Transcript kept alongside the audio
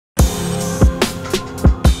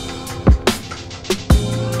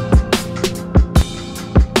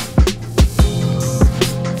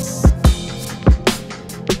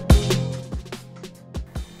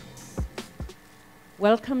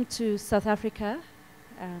Welcome to South Africa,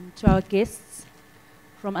 to our guests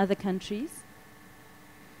from other countries.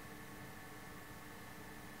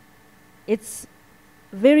 It's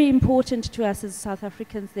very important to us as South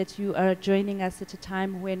Africans that you are joining us at a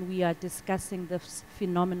time when we are discussing this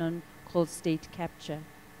phenomenon called state capture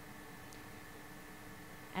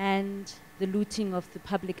and the looting of the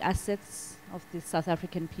public assets of the South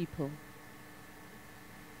African people.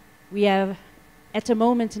 We are at a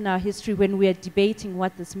moment in our history when we are debating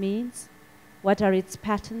what this means, what are its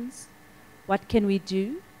patterns, what can we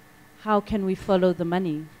do, how can we follow the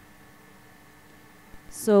money.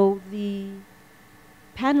 So the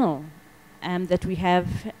panel that we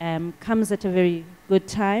have comes at a very good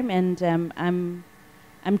time, and I'm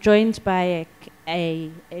joined by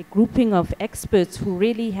a grouping of experts who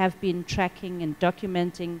really have been tracking and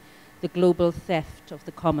documenting the global theft of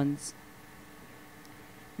the commons.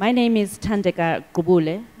 My name is Thandeka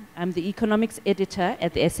Gqubule. I'm the economics editor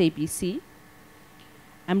at the SABC.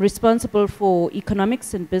 I'm responsible for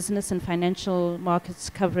economics and business and financial markets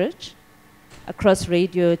coverage across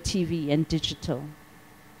radio, TV, and digital.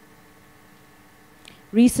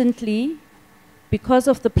 Recently, because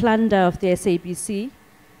of the plunder of the SABC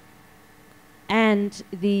and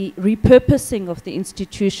the repurposing of the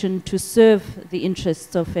institution to serve the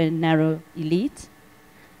interests of a narrow elite,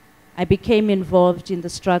 I became involved in the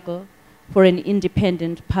struggle for an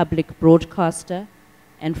independent public broadcaster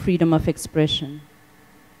and freedom of expression.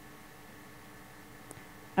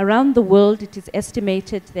 Around the world, it is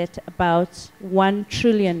estimated that about $1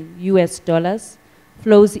 trillion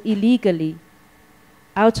flows illegally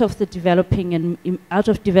out of developing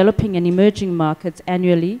and emerging markets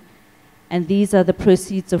annually, and these are the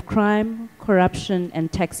proceeds of crime, corruption,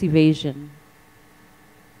 and tax evasion.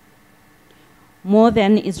 More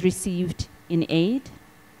than is received in aid.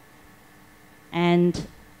 And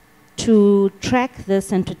to track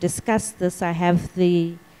this and to discuss this, I have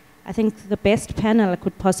I think the best panel I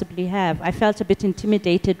could possibly have. I felt a bit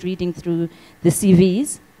intimidated reading through the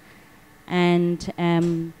CVs, and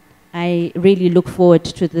I really look forward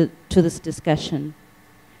to this discussion.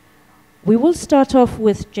 We will start off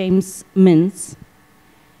with James Mintz.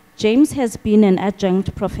 James has been an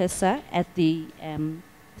adjunct professor at the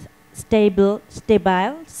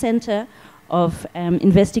Stabile Center of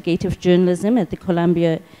Investigative Journalism at the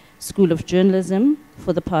Columbia School of Journalism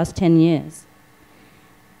for the past 10 years.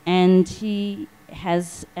 And he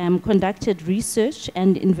has conducted research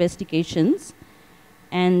and investigations,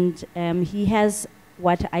 and he has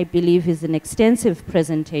what I believe is an extensive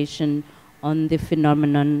presentation on the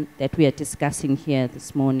phenomenon that we are discussing here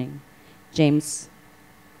this morning. James.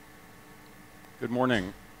 Good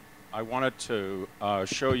morning. I wanted to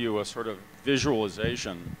show you a sort of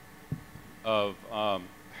visualization of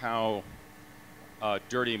how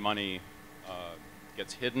dirty money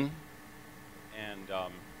gets hidden,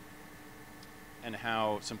 and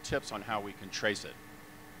how some tips on how we can trace it.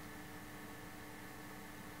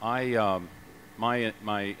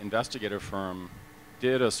 My investigative firm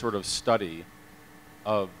did a sort of study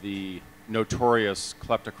of the notorious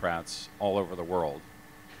kleptocrats all over the world.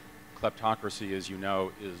 Kleptocracy, as you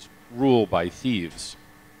know, is rule by thieves.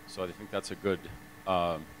 So I think that's a good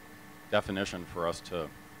definition for us to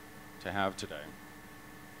have today.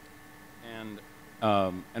 And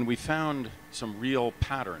we found some real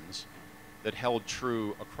patterns that held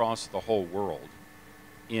true across the whole world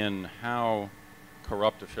in how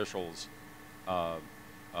corrupt officials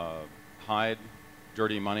hide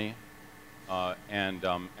dirty money, and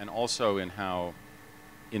also in how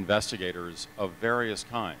investigators of various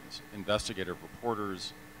kinds, investigative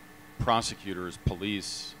reporters, prosecutors,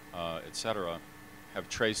 police, etc., have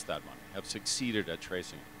traced that money, have succeeded at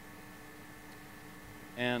tracing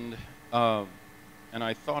it. And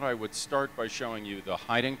I thought I would start by showing you the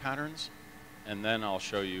hiding patterns, and then I'll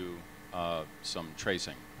show you some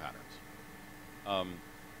tracing patterns.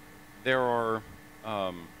 There are,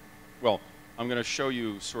 well, I'm going to show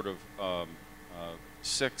you sort of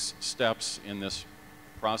 6 steps in this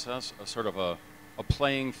process, a sort of a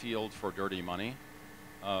playing field for dirty money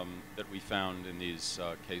that we found in these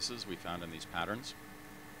cases, we found in these patterns.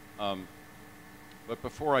 But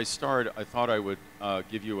before I start, I thought I would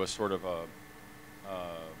give you a sort of a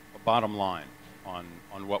bottom line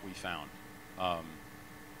on what we found.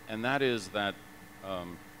 And that is that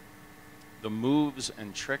the moves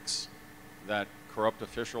and tricks that corrupt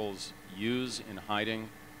officials use in hiding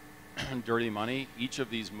dirty money, each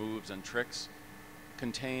of these moves and tricks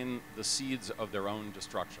contain the seeds of their own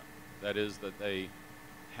destruction. That is, that they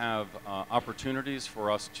have opportunities for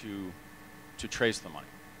us to trace the money.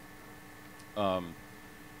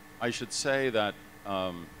 I should say that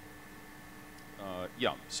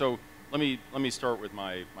yeah, so let me start with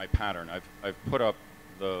my pattern. I've put up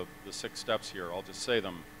the 6 steps here. I'll just say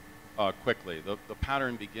them quickly. The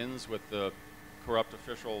pattern begins with the corrupt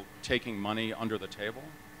official taking money under the table.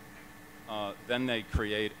 Then they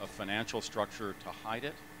create a financial structure to hide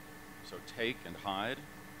it, so take and hide.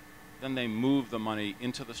 Then they move the money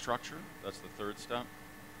into the structure. That's the 3rd step.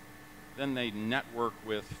 Then they network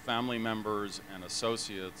with family members and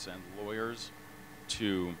associates and lawyers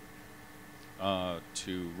to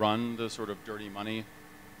run the sort of dirty money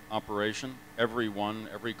operation. Every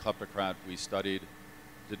kleptocrat we studied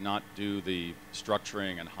did not do the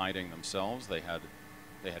structuring and hiding themselves. They had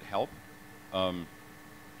help.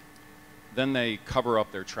 Then they cover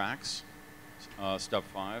up their tracks, step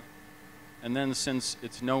 5. And then, since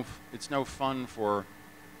it's no fun for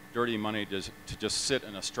dirty money to just sit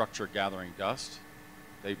in a structure gathering dust,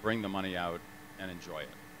 they bring the money out and enjoy it.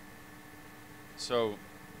 So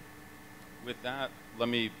with that, let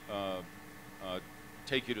me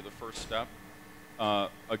take you to the 1st step.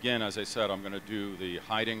 Again, as I said, I'm going to do the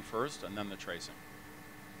hiding first and then the tracing.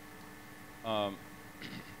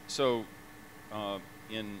 So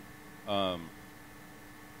in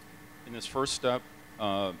this 1st step,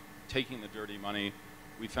 taking the dirty money,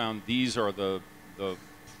 we found these are the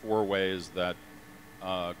 4 ways that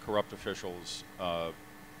corrupt officials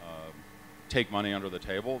take money under the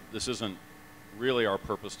table. This isn't really our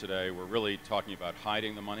purpose today. We're really talking about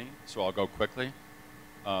hiding the money, so I'll go quickly.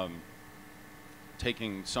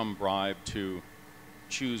 Taking some bribe to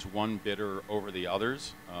choose one bidder over the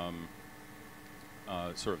others,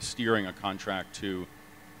 sort of steering a contract to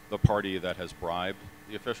the party that has bribed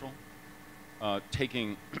the official.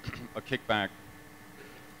 Taking a kickback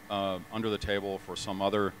under the table for some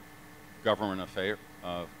other government affair,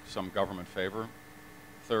 some government favor.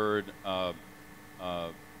 3rd,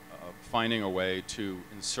 finding a way to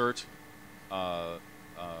insert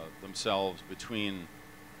themselves between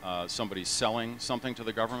somebody selling something to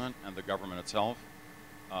the government and the government itself,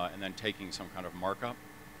 and then taking some kind of markup.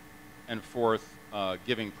 And 4th,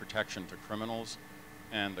 giving protection to criminals,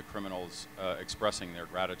 and the criminals expressing their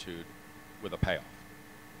gratitude with a payoff.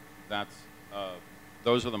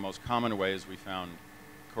 Those are the most common ways we found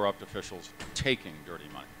corrupt officials taking dirty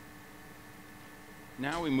money.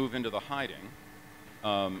 Now we move into the hiding,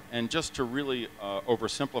 and just to really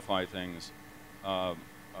oversimplify things,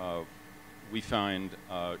 we find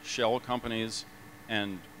shell companies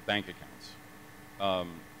and bank accounts.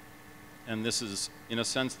 And this is, in a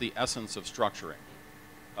sense, the essence of structuring.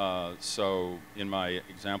 So in my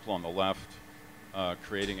example on the left,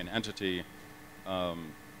 creating an entity, so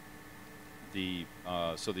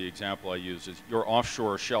the example I used is your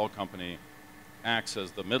offshore shell company acts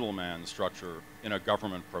as the middleman structure in a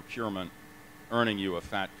government procurement, earning you a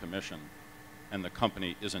fat commission, and the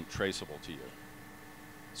company isn't traceable to you.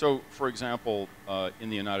 So, for example, in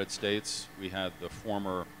the United States, we had the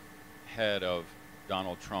former head of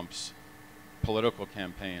Donald Trump's political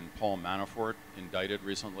campaign, Paul Manafort, indicted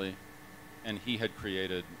recently, and he had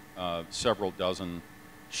created several dozen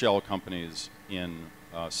shell companies in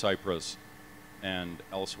Cyprus and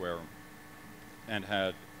elsewhere, and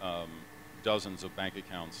had dozens of bank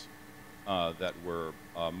accounts that were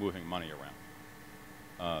moving money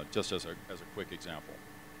around, just as a quick example.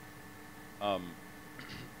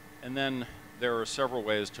 And then there are several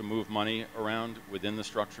ways to move money around within the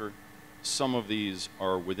structure. Some of these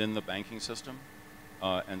are within the banking system,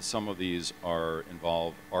 and some of these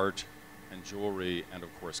involve art and jewelry and, of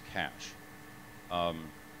course, cash.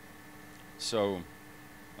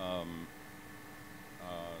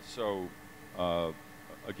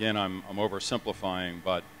 Again, I'm oversimplifying,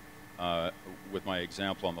 but with my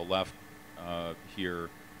example on the left here,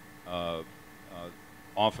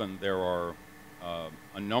 often there are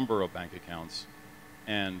a number of bank accounts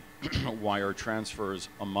and wire transfers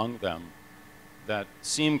among them that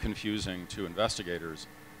seem confusing to investigators,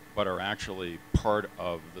 but are actually part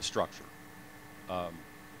of the structure.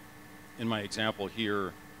 In my example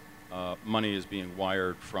here, money is being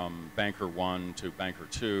wired from Banker 1 to Banker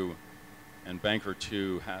 2, and Banker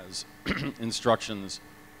 2 has instructions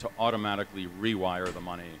to automatically rewire the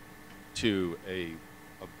money to a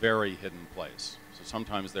very hidden place. So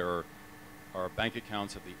sometimes there are bank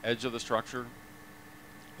accounts at the edge of the structure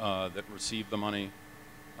that receive the money,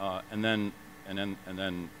 and then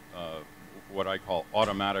what I call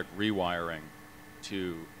automatic rewiring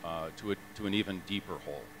to an even deeper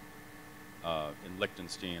hole in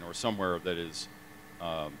Liechtenstein or somewhere that is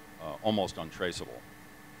almost untraceable.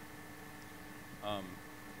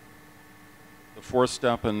 The fourth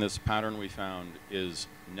step in this pattern we found is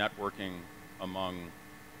networking among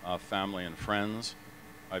family and friends.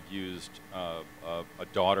 I've used a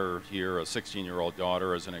daughter here, a 16-year-old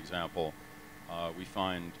daughter as an example. We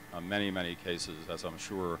find many, many cases, as I'm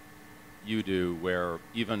sure you do, where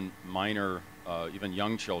even minor, even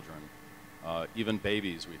young children, even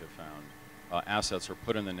babies we have found, assets are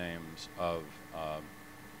put in the names of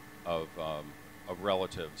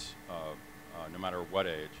relatives, no matter what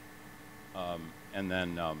age, and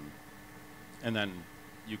then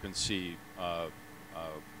you can see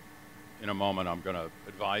in a moment I'm going to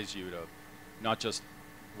advise you to not just,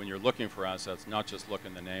 when you're looking for assets, not just look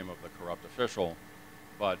in the name of the corrupt official,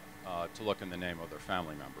 but to look in the name of their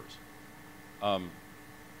family members.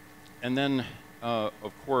 And then,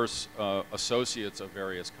 of course, associates of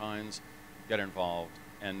various kinds get involved,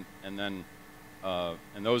 and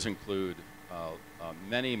those include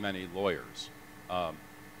many, many lawyers.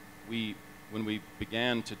 When we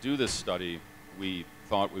began to do this study, we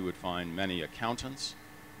thought we would find many accountants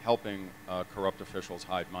helping corrupt officials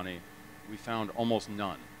hide money. We found almost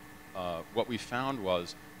none. What we found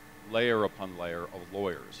was layer upon layer of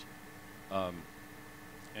lawyers.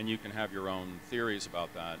 And you can have your own theories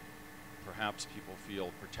about that. Perhaps people feel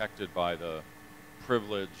protected by the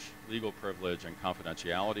privilege, legal privilege and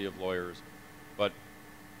confidentiality of lawyers, but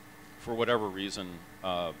for whatever reason,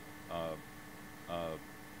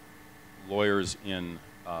 lawyers in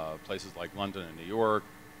places like London and New York,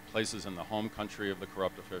 places in the home country of the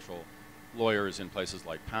corrupt official, lawyers in places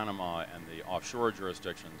like Panama and the offshore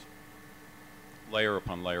jurisdictions, layer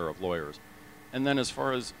upon layer of lawyers. And then as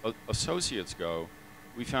far as associates go,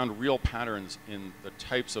 we found real patterns in the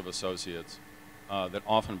types of associates that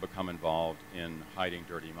often become involved in hiding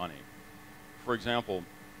dirty money. For example,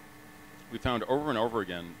 we found over and over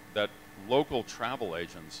again that local travel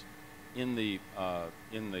agents in the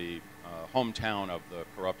hometown of the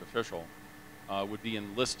corrupt official would be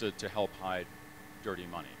enlisted to help hide dirty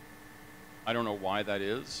money. I don't know why that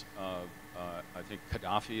is. I think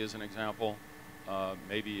Gaddafi is an example.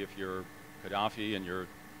 Maybe if you're Gaddafi and you're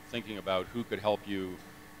thinking about who could help you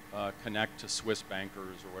connect to Swiss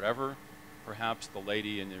bankers or whatever, perhaps the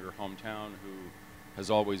lady in your hometown who has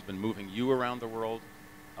always been moving you around the world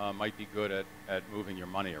might be good at moving your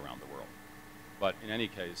money around the world. But in any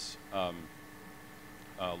case,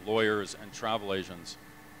 lawyers and travel agents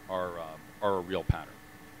are a real pattern.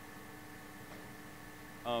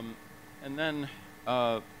 And then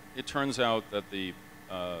it turns out that the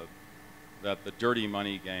dirty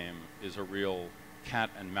money game is a real cat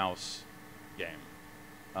and mouse game.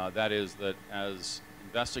 That is that as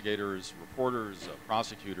investigators, reporters,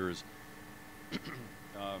 prosecutors,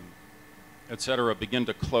 et cetera, begin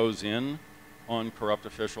to close in on corrupt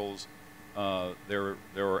officials, there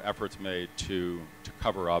are efforts made to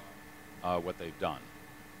cover up what they've done.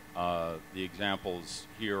 The examples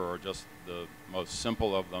here are just the most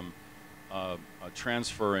simple of them.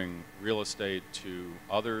 Transferring real estate to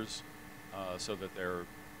others so that they're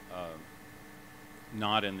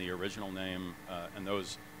not in the original name, and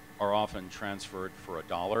those are often transferred for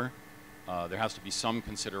 $1. There has to be some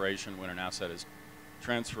consideration when an asset is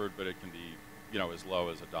transferred, but it can be, as low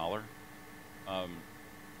as $1.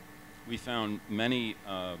 We found many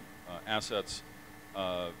assets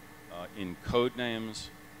in code names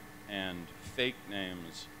and fake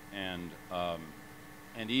names, and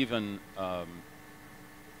even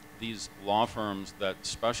these law firms that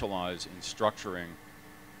specialize in structuring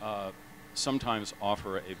sometimes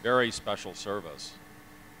offer a very special service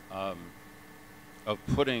of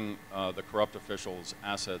putting the corrupt officials'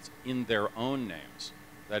 assets in their own names,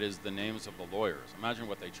 that is, the names of the lawyers. Imagine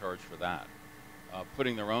what they charge for that.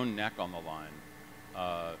 Putting their own neck on the line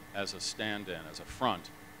as a stand-in, as a front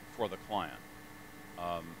for the client.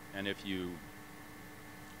 And if you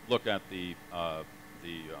look at the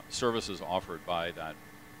services offered by that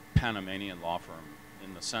Panamanian law firm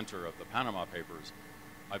in the center of the Panama Papers,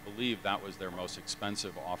 I believe that was their most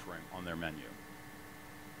expensive offering on their menu.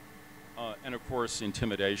 And of course,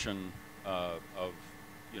 intimidation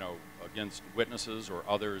against witnesses or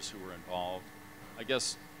others who were involved. I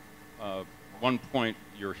guess one point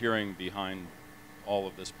you're hearing behind all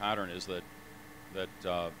of this pattern is that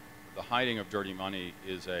the hiding of dirty money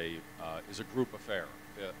is a group affair.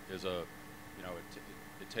 It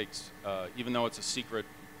takes, even though it's a secret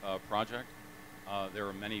project, there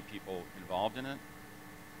are many people involved in it.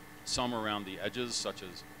 Some around the edges, such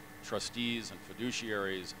as trustees and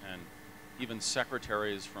fiduciaries, and even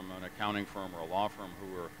secretaries from an accounting firm or a law firm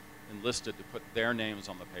who were enlisted to put their names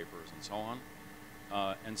on the papers and so on.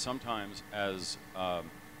 And sometimes, as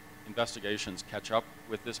investigations catch up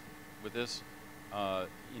with this,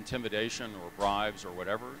 intimidation or bribes or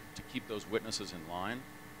whatever to keep those witnesses in line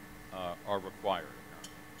are required.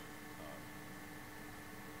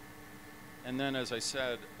 And then, as I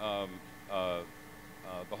said, the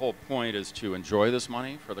whole point is to enjoy this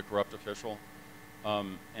money for the corrupt official.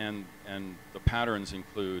 And the patterns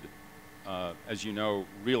include, as you know,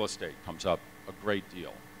 real estate comes up a great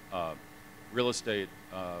deal. Real estate,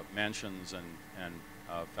 mansions and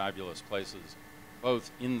fabulous places,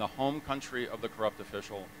 both in the home country of the corrupt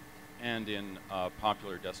official and in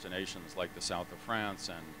popular destinations like the south of France,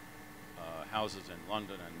 and houses in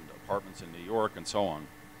London and apartments in New York and so on.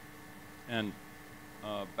 And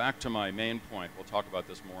back to my main point, we'll talk about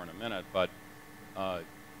this more in a minute, but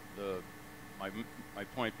my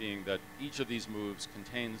point being that each of these moves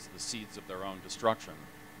contains the seeds of their own destruction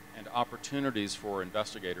and opportunities for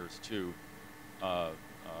investigators to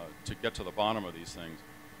get to the bottom of these things.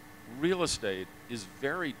 Real estate is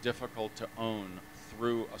very difficult to own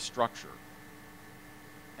through a structure.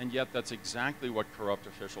 And yet that's exactly what corrupt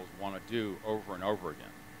officials want to do over and over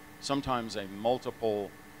again. Sometimes a multiple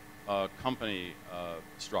company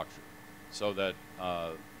structure, so that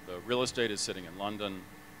the real estate is sitting in London,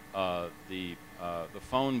 the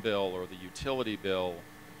phone bill or the utility bill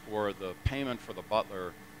or the payment for the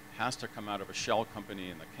butler has to come out of a shell company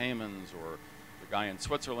in the Caymans, or the guy in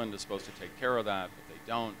Switzerland is supposed to take care of that, but they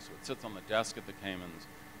don't, so it sits on the desk at the Caymans,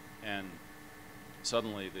 and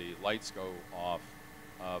suddenly the lights go off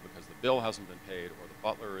because the bill hasn't been paid, or the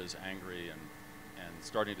butler is angry and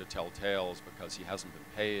starting to tell tales because he hasn't been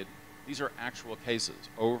paid. These are actual cases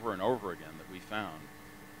over and over again that we found.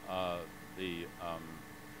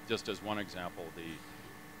 Just as one example,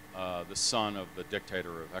 the son of the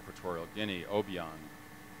dictator of Equatorial Guinea, Obiang,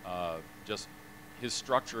 just his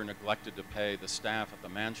structure neglected to pay the staff at the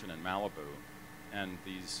mansion in Malibu, and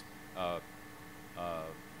these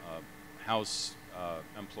house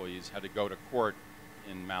employees had to go to court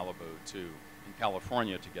in Malibu in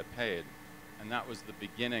California to get paid. And that was the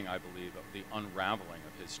beginning, I believe, of the unraveling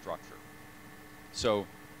of his structure. So,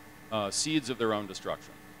 seeds of their own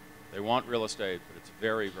destruction. They want real estate, but it's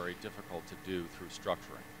very, very difficult to do through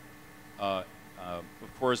structuring.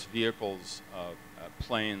 Of course, vehicles,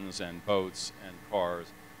 planes and boats and cars,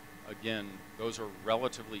 again, those are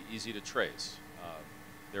relatively easy to trace.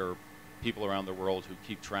 There are people around the world who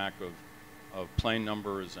keep track of plane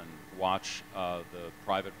numbers and watch the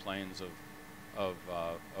private planes of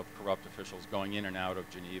corrupt officials going in and out of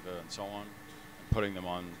Geneva and so on, and putting them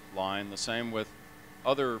online. The same with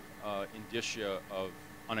other indicia of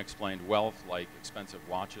unexplained wealth, like expensive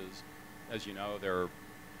watches. As you know, there are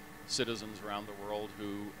citizens around the world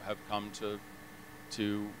who have come to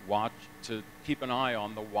keep an eye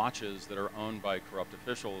on the watches that are owned by corrupt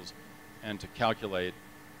officials, and to calculate,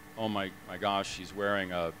 oh my gosh, he's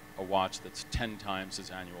wearing a watch that's 10 times his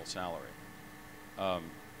annual salary.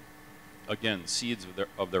 Again, seeds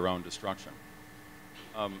of their own destruction.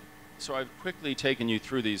 So I've quickly taken you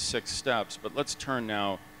through these 6 steps, but let's turn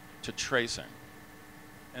now to tracing.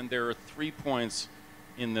 And there are 3 points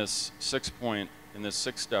in this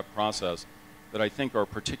 6-step process that I think are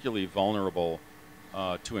particularly vulnerable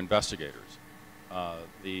to investigators.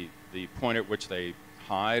 The point at which they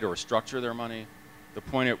hide or structure their money, the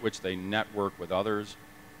point at which they network with others,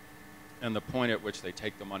 and the point at which they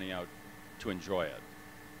take the money out to enjoy it.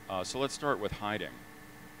 So let's start with hiding.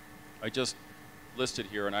 I just listed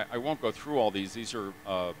here, and I won't go through all these. These are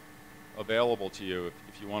available to you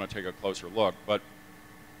if you want to take a closer look. But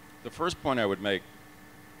the first point I would make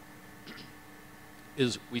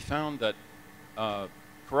is we found that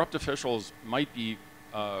corrupt officials might be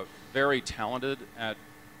very talented at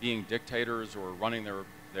being dictators or running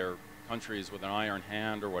their countries with an iron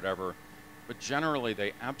hand or whatever, but generally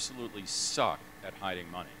they absolutely suck at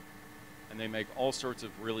hiding money. And they make all sorts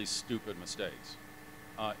of really stupid mistakes.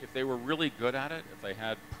 If they were really good at it, if they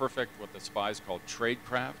had perfect, what the spies call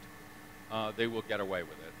tradecraft, they will get away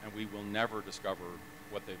with it, and we will never discover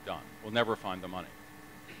what they've done. We'll never find the money.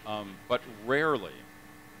 But rarely,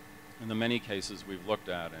 in the many cases we've looked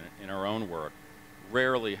at in our own work,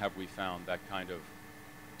 rarely have we found that kind of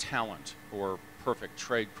talent or perfect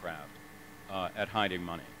tradecraft at hiding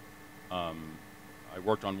money. I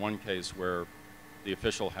worked on one case where the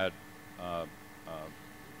official had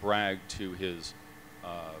bragged to his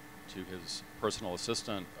personal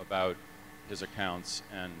assistant about his accounts,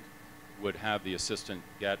 and would have the assistant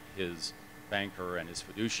get his banker and his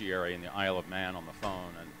fiduciary in the Isle of Man on the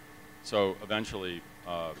phone, and so eventually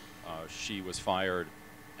she was fired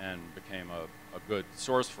and became a good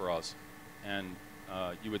source for us. And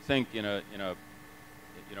you would think if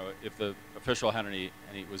the official had and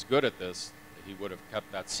he was good at this, he would have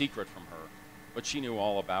kept that secret from her, but she knew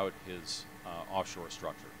all about his offshore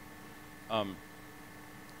structure.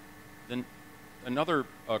 Then another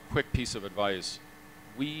quick piece of advice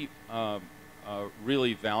we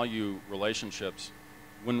really value relationships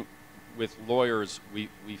with lawyers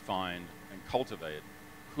we find and cultivate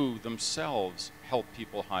who themselves help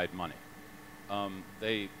people hide money.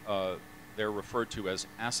 They're referred to as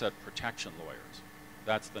asset protection lawyers.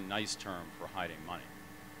 That's the nice term for hiding money.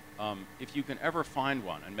 If you can ever find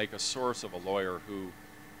one and make a source of a lawyer who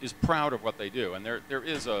is proud of what they do, and there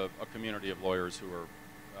is a community of lawyers who are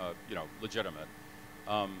legitimate,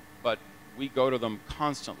 but we go to them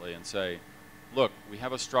constantly and say, look, we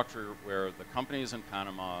have a structure where the company is in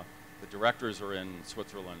Panama, the directors are in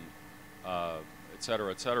Switzerland, et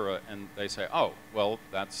cetera, and they say, oh, well,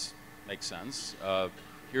 that makes sense.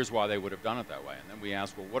 Here's why they would have done it that way. And then we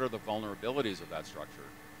ask, well, what are the vulnerabilities of that structure?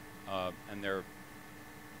 And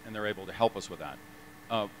they're able to help us with that.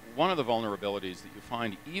 One of the vulnerabilities that you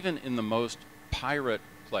find even in the most pirate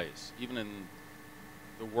place, even in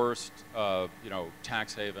the worst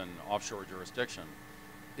tax haven offshore jurisdiction,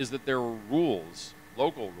 is that there are rules,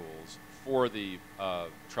 local rules, for the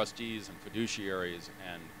trustees and fiduciaries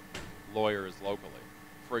and lawyers locally.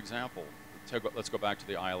 For example, let's go back to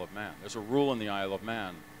the Isle of Man. There's a rule in the Isle of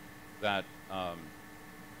Man that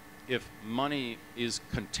if money is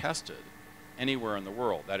contested anywhere in the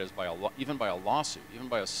world, that is even by a lawsuit, even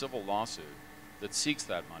by a civil lawsuit that seeks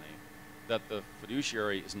that money, that the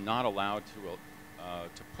fiduciary is not allowed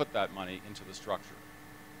to put that money into the structure.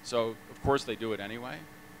 So, of course, they do it anyway,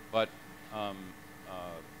 but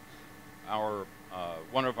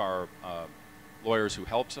one of our lawyers who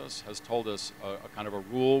helps us has told us a kind of a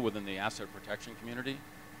rule within the asset protection community.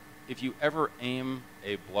 If you ever aim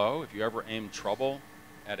a blow, if you ever aim trouble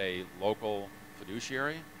at a local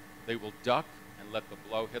fiduciary, they will duck and let the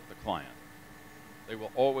blow hit the client. They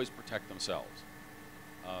will always protect themselves.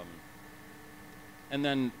 And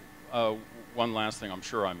then one last thing, I'm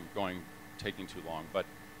sure I'm taking too long, but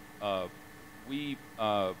we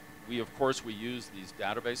of course use these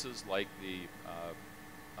databases like the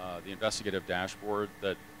investigative dashboard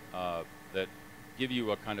that give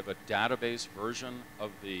you a kind of a database version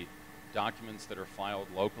of the documents that are filed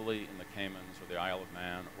locally in the Caymans or the Isle of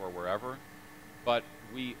Man or wherever. But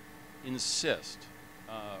we insist,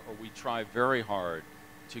 or we try very hard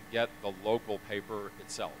to get the local paper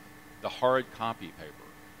itself, the hard copy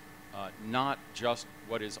paper, not just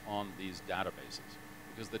what is on these databases.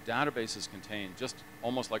 Because the databases contain just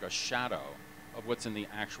almost like a shadow of what's in the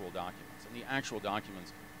actual documents. And the actual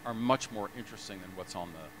documents are much more interesting than what's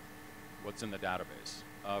in the database.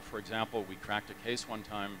 For example, we cracked a case one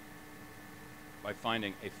time by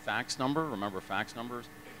finding a fax number, remember fax numbers,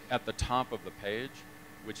 at the top of the page,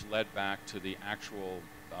 which led back to the actual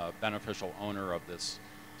beneficial owner of this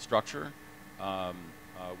structure,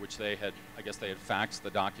 which I guess they had faxed the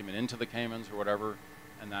document into the Caymans or whatever,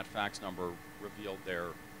 and that fax number revealed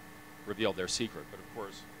their secret. But of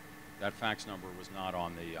course, that fax number was not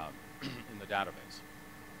on the in the database.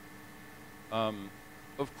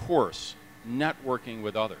 Of course, networking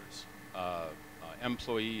with others,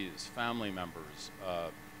 employees, family members,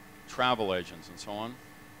 travel agents, and so on,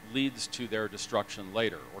 leads to their destruction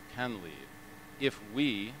later, or can lead, if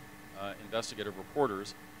we, investigative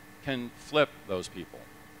reporters, can flip those people.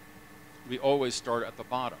 We always start at the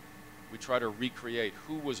bottom. We try to recreate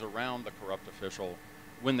who was around the corrupt official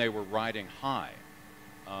when they were riding high.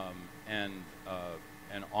 And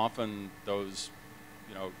often those,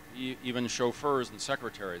 even chauffeurs and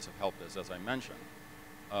secretaries have helped us, as I mentioned.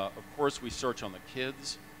 Of course, we search on the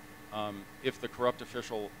kids. If the corrupt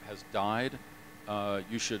official has died,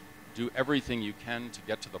 you should do everything you can to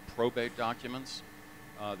get to the probate documents.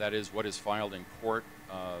 That is what is filed in court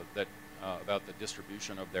about the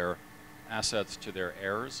distribution of their assets to their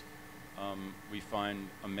heirs. We find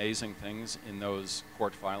amazing things in those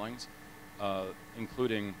court filings,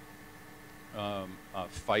 including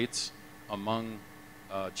fights among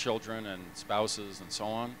children and spouses and so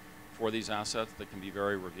on for these assets that can be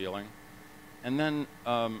very revealing. And then,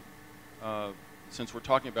 since we're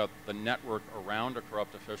talking about the network around a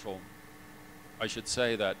corrupt official, I should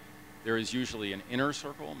say that there is usually an inner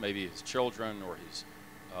circle, maybe his children or his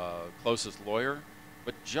closest lawyer,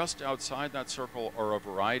 but just outside that circle are a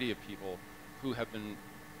variety of people who have been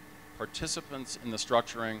participants in the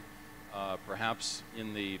structuring, perhaps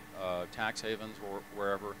in the tax havens or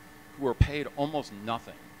wherever, who are paid almost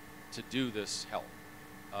nothing to do this help.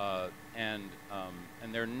 And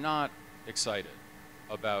they're not excited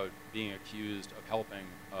about being accused of helping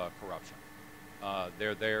corruption.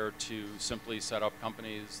 They're there to simply set up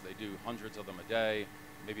companies. They do hundreds of them a day.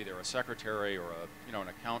 Maybe they're a secretary or an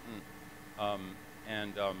accountant.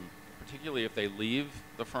 Particularly if they leave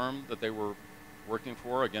the firm that they were working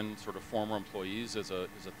for, again, sort of former employees is a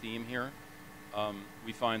theme here.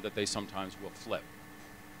 we find that they sometimes will flip.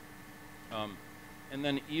 And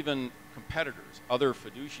then even competitors, other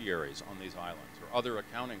fiduciaries on these islands or other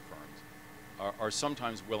accounting firms are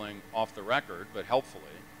sometimes willing, off the record, but helpfully,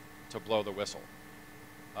 to blow the whistle.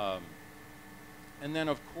 And then,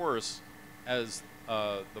 of course, as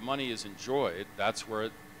the money is enjoyed, that's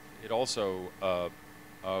where it also,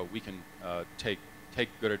 we can take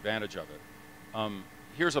good advantage of it.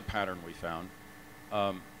 Here's a pattern we found.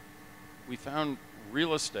 We found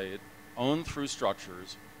real estate owned through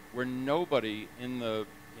structures where nobody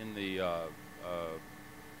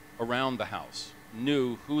around the house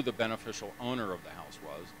knew who the beneficial owner of the house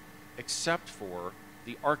was, except for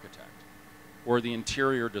the architect or the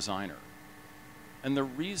interior designer. And the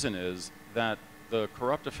reason is that the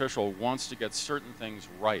corrupt official wants to get certain things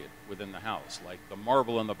right within the house, like the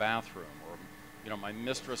marble in the bathroom, or my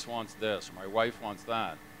mistress wants this, or my wife wants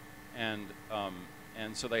that. And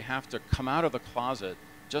so they have to come out of the closet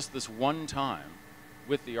just this one time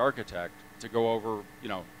with the architect to go over,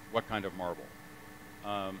 what kind of marble.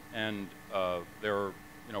 There are,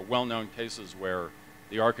 well-known cases where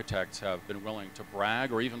the architects have been willing to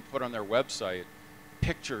brag or even put on their website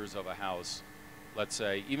pictures of a house, let's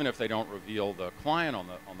say, even if they don't reveal the client on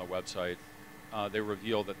the website, they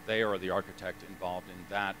reveal that they are the architect involved in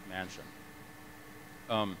that mansion.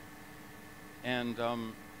 I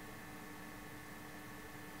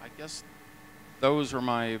guess those are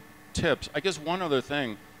my tips. I guess one other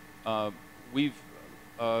thing, we've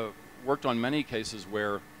worked on many cases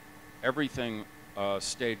where everything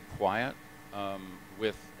stayed quiet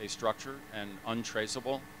with a structure and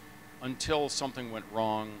untraceable until something went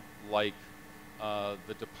wrong, like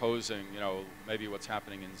the deposing, maybe what's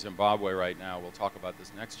happening in Zimbabwe right now. We'll talk about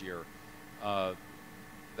this next year.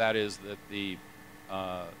 That is that the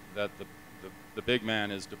big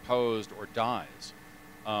man is deposed or dies.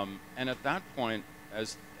 And at that point,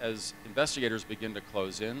 as investigators begin to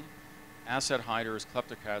close in, asset hiders,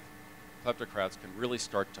 kleptocrats can really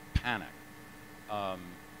start to panic. I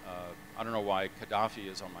don't know why Gaddafi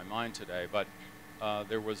is on my mind today, but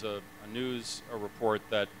there was a news report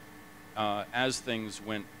that as things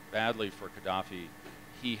went badly for Gaddafi,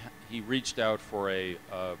 he reached out for an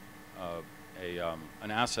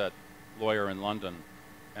asset lawyer in London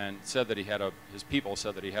and said that his people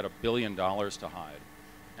said that he had $1 billion to hide.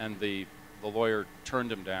 And the lawyer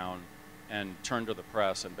turned him down and turned to the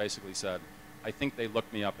press and basically said, I think they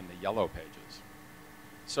looked me up in the yellow pages.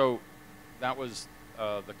 So that was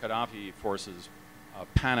the Gaddafi forces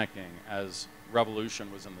panicking as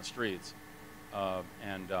revolution was in the streets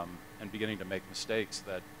and beginning to make mistakes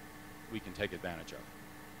that we can take advantage of.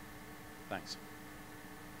 Thanks.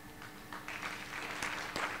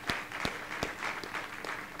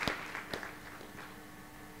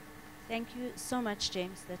 Thank you so much,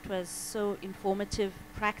 James. That was so informative,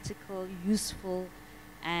 practical, useful,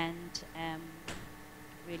 and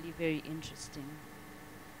really very interesting.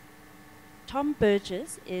 Tom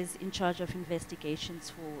Burgis is in charge of investigations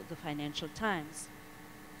for the Financial Times.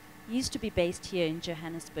 He used to be based here in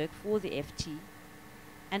Johannesburg for the FT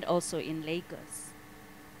and also in Lagos.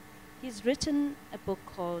 He's written a book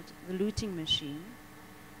called The Looting Machine,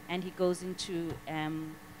 and he goes into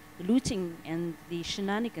looting and the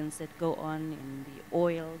shenanigans that go on in the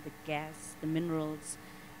oil, the gas, the minerals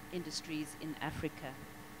industries in Africa.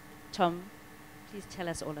 Tom, please tell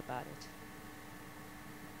us all about it.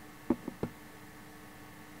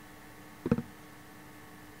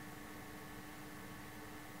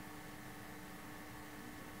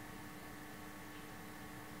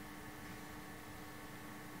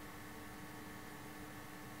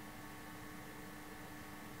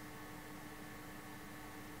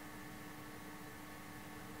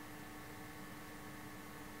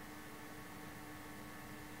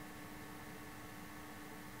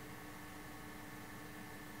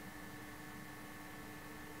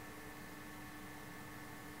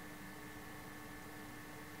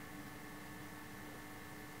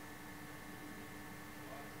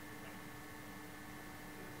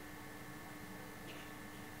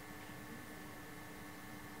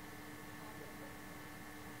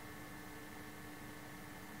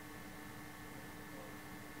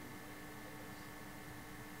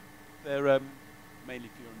 They're mainly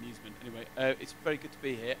for your amusement. Anyway, it's very good to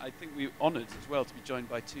be here. I think we're honoured as well to be joined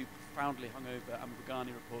by two profoundly hungover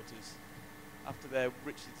Amabagani reporters after their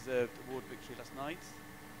richly deserved award victory last night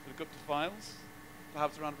for the Gupta Files.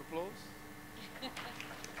 Perhaps a round of applause. I'm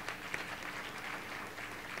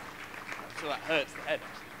sure that hurts the head,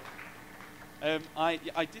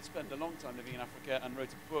 actually. I did spend a long time living in Africa and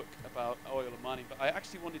wrote a book about oil and mining, but I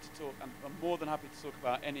actually wanted to talk, and I'm more than happy to talk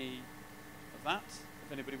about any of that,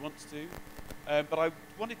 if anybody wants to. But I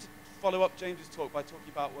wanted to follow up James's talk by talking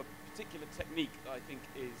about a particular technique that I think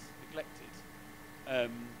is neglected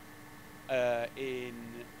in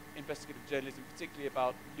investigative journalism, particularly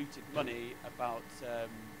about looted money, about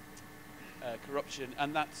corruption,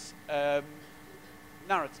 and that's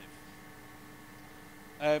narrative.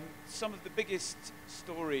 Some of the biggest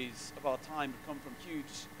stories of our time have come from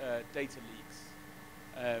huge data leaks.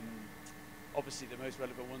 Obviously, the most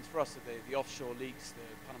relevant ones for us are the offshore leaks, the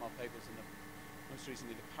Panama Papers, and most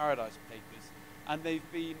recently the Paradise Papers. And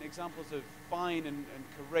they've been examples of fine and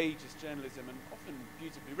courageous journalism, and often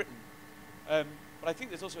beautifully written. But I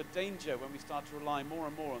think there's also a danger when we start to rely more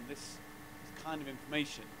and more on this kind of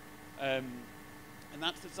information. And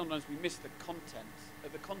that's that sometimes we miss the context,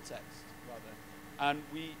 rather. And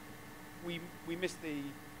we miss the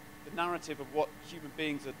narrative of what human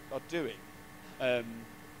beings are doing.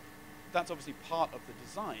 That's obviously part of the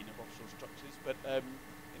design of offshore structures, but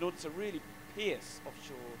in order to really pierce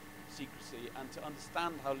offshore secrecy and to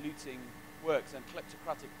understand how looting works and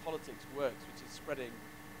kleptocratic politics works, which is spreading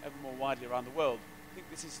ever more widely around the world, I think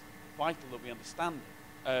this is vital that we understand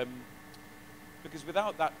it. Because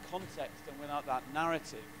without that context and without that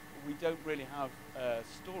narrative, we don't really have a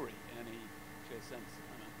story in any clear sense.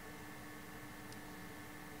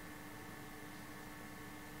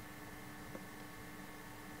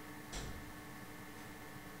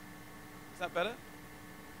 Is that better?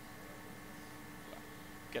 Well,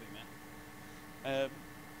 getting there.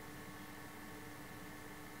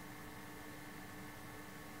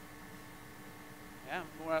 Yeah,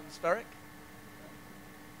 more atmospheric.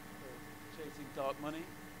 Chasing dark money.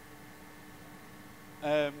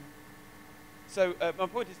 So my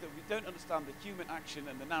point is that we don't understand the human action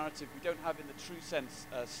and the narrative. We don't have, in the true sense,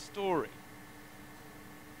 a story.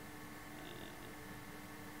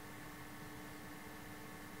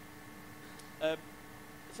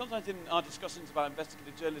 Sometimes in our discussions about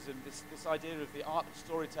investigative journalism, this idea of the art of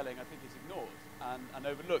storytelling, I think, is ignored and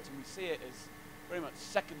overlooked, and we see it as very much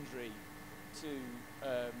secondary to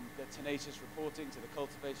the tenacious reporting, to the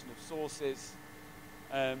cultivation of sources.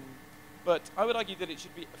 But I would argue that it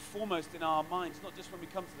should be foremost in our minds, not just when we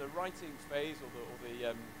come to the writing phase or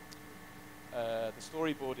the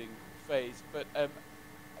storyboarding phase, but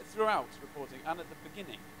throughout reporting and at the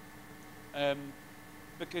beginning.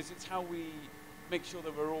 Because it's how we make sure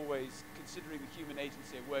that we're always considering the human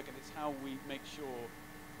agency at work, and it's how we make sure,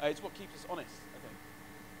 it's what keeps us honest, I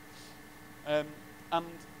think. And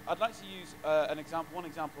I'd like to use one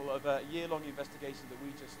example of a year-long investigation that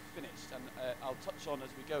we just finished, and I'll touch on as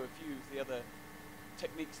we go a few of the other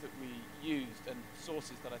techniques that we used and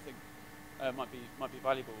sources that I think might be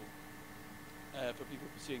valuable for people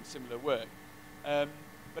pursuing similar work.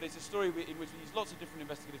 But it's a story in which we use lots of different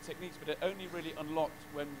investigative techniques, but it only really unlocked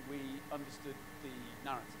when we understood the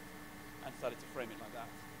narrative and started to frame it like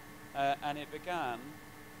that. And it began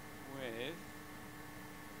with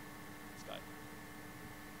this guy.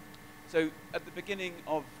 So at the beginning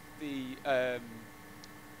of the,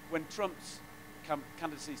 when Trump's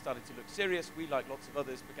candidacy started to look serious, we, like lots of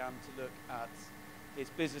others, began to look at his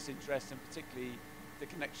business interests, and particularly the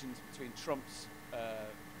connections between Trump's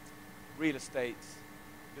real estate,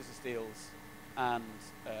 business deals, and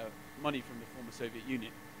money from the former Soviet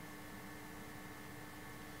Union.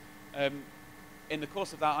 In the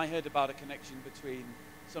course of that, I heard about a connection between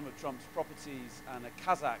some of Trump's properties and a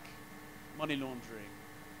Kazakh money laundering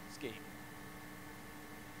scheme.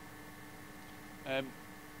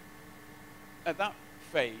 At that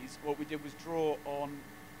phase, what we did was draw on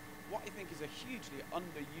what I think is a hugely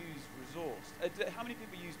underused resource. How many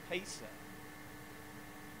people use Pacer?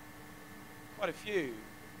 Quite a few.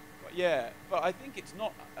 Yeah, but I think it's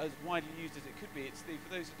not as widely used as it could be. It's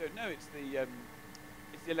for those who don't know, it's the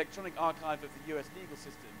electronic archive of the U.S. legal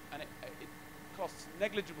system, and it costs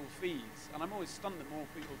negligible fees. And I'm always stunned that more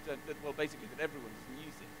people don't. Well, basically, that everyone doesn't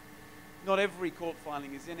use it. Not every court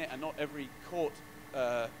filing is in it, and not every court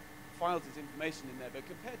files its information in there. But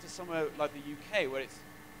compared to somewhere like the UK, where it's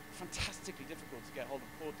fantastically difficult to get hold of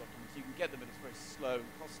court documents, you can get them, and it's very slow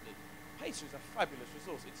and costly. Pacer is a fabulous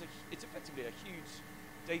resource. It's effectively a huge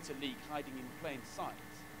data leak hiding in plain sight.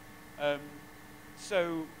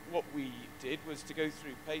 So what we did was to go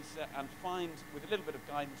through Pacer and find, with a little bit of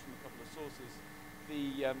guidance from a couple of sources,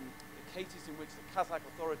 the cases in which the Kazakh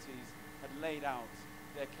authorities had laid out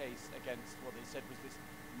their case against what they said was this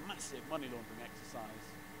massive money laundering exercise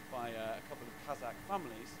by a couple of Kazakh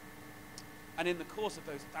families. And in the course of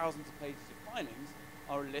those thousands of pages of filings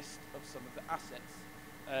are a list of some of the assets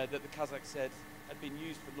that the Kazakhs said had been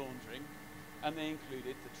used for laundering, and they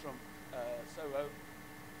included the Trump Soho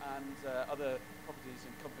and other properties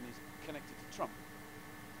and companies connected to Trump.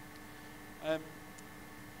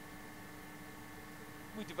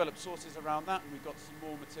 We developed sources around that, and we got some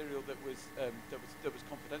more material that was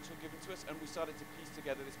confidential given to us, and we started to piece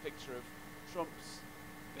together this picture of Trump's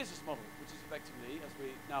business model, which is effectively, as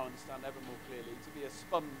we now understand ever more clearly, to be a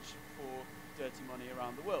sponge for dirty money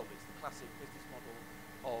around the world. It's the classic business model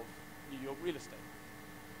of New York real estate.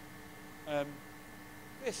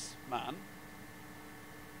 This man,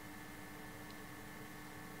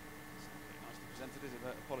 nicely presented, is it?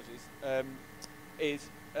 Apologies, is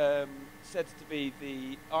said to be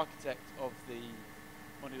the architect of the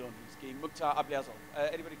money laundering scheme, Mukhtar Ablyazov.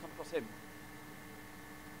 Anybody come across him?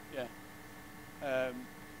 Yeah.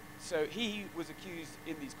 So he was accused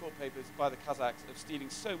in these court papers by the Kazakhs of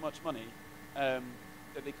stealing so much money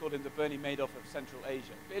that they called him the Bernie Madoff of Central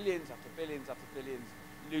Asia. Billions after billions after billions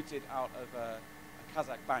looted out of a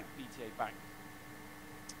Kazakh bank, BTA bank.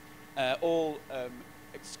 All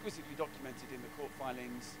exquisitely documented in the court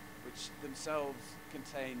filings, which themselves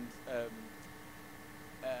contained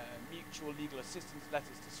mutual legal assistance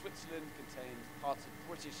letters to Switzerland, contained parts of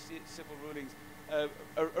British civil rulings, a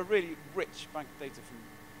really rich bank of data from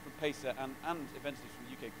PACER and eventually from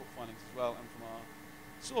UK court filings as well, and from our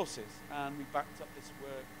sources. And we backed up this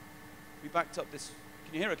work. We backed up this.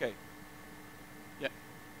 Can you hear okay? Yeah.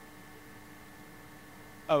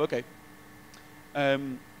 Oh, okay.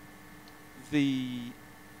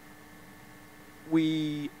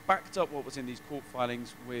 We backed up what was in these court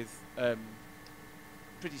filings with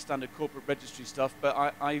pretty standard corporate registry stuff,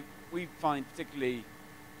 but we find particularly,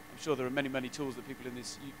 I'm sure there are many, many tools that people in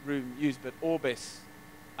this room use, but Orbis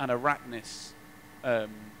and Arachnis,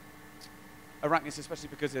 Arachnis especially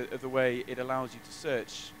because of the way it allows you to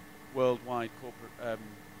search worldwide corporate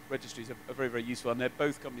registries are very, very useful, and they're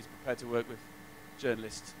both companies prepared to work with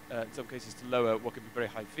journalists, in some cases to lower what can be very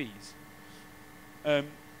high fees.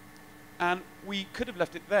 And we could have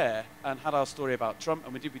left it there and had our story about Trump,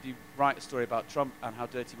 and we did write a story about Trump and how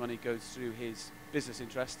dirty money goes through his business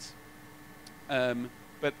interests.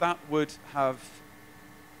 But that would have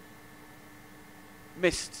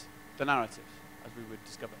missed the narrative, as we would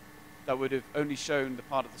discover. That would have only shown the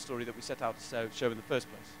part of the story that we set out to show in the first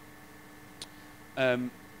place.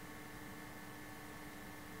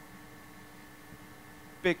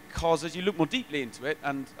 Because as you look more deeply into it,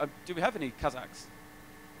 and do we have any Kazakhs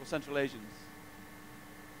or Central Asians?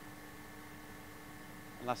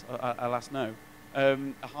 Alas, no. A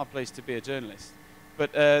hard place to be a journalist.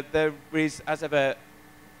 But there is, as ever,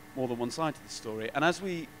 more than one side to the story. And as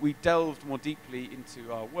we delved more deeply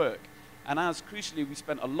into our work, and as crucially we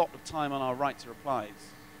spent a lot of time on our right to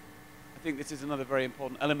replies, I think this is another very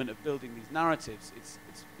important element of building these narratives. It's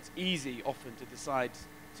easy often to decide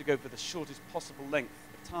to go for the shortest possible length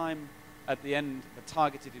of time at the end of a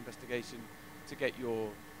targeted investigation to get your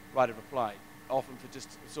right of reply, often for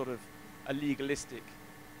just sort of a legalistic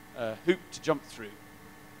hoop to jump through.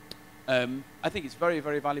 I think it's very,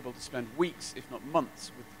 very valuable to spend weeks, if not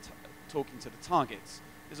months, with talking to the targets.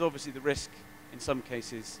 There's obviously the risk, in some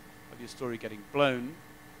cases, of your story getting blown.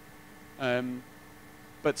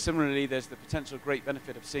 But similarly, there's the potential great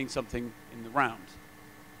benefit of seeing something in the round.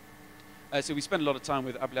 So we spent a lot of time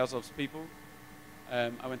with Ablyazov's people.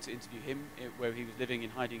 I went to interview him where he was living in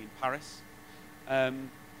hiding in Paris.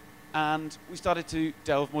 And we started to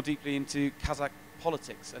delve more deeply into Kazakh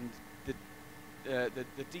politics and the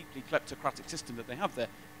deeply kleptocratic system that they have there.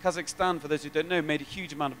 Kazakhstan, for those who don't know, made a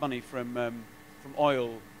huge amount of money from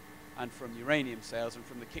oil and from uranium sales and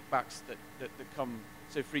from the kickbacks that come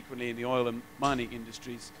so frequently in the oil and mining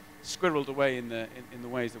industries, squirreled away in the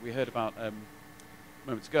ways that we heard about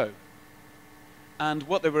moments ago. And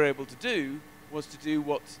what they were able to do was to do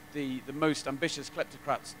what the most ambitious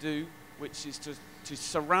kleptocrats do, which is to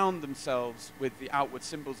surround themselves with the outward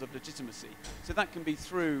symbols of legitimacy. So that can be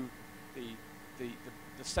through the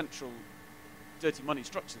central dirty money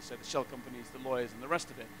structures, so the shell companies, the lawyers, and the rest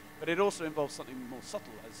of it. But it also involves something more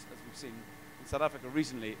subtle, as we've seen in South Africa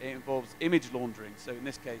recently. It involves image laundering. So in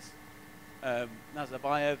this case,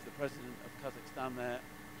 Nazarbayev, the president of Kazakhstan there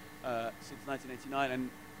since 1989, and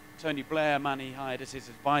Tony Blair, a man he hired as his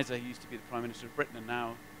advisor, he used to be the Prime Minister of Britain, and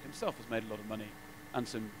now himself has made a lot of money, and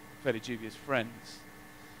some fairly dubious friends.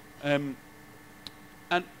 And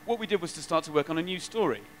what we did was to start to work on a new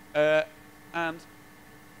story. And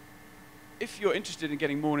if you're interested in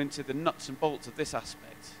getting more into the nuts and bolts of this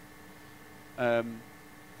aspect,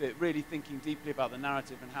 really thinking deeply about the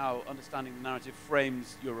narrative and how understanding the narrative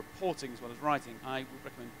frames your reporting as well as writing, I would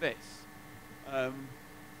recommend this.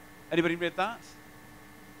 Anybody read that?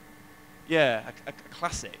 Yeah, a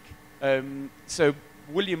classic. So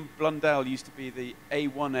William Blundell used to be the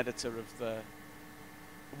A1 editor of the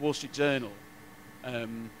Wall Street Journal.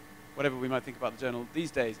 whatever we might think about the journal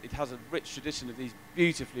these days, it has a rich tradition of these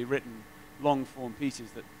beautifully written long-form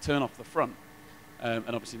pieces that turn off the front, and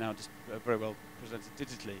obviously now just very well presented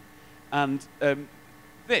digitally. And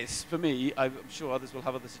this, for me, I'm sure others will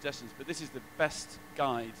have other suggestions, but this is the best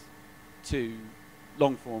guide to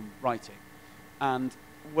long-form writing. And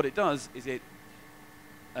what it does is it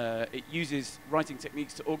uses writing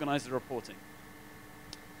techniques to organize the reporting,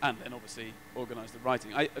 and then obviously organize the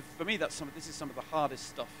writing. For me, this is some of the hardest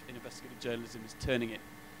stuff in investigative journalism, is turning it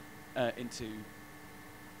into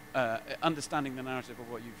understanding the narrative of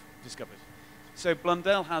what you've discovered. So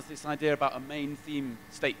Blundell has this idea about a main theme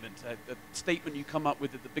statement, a statement you come up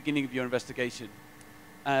with at the beginning of your investigation.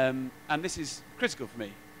 And this is critical for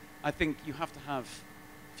me. I think you have to have,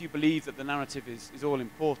 if you believe that the narrative is all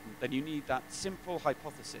important, then you need that simple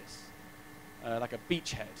hypothesis, like a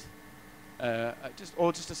beachhead,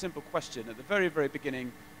 or just a simple question at the very, very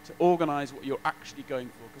beginning to organize what you're actually going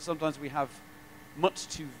for, because sometimes we have much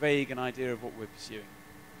too vague an idea of what we're pursuing.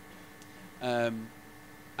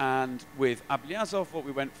 And with Ablyazov, what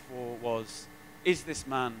we went for was, is this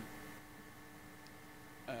man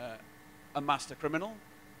a master criminal,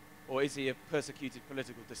 or is he a persecuted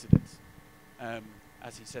political dissident,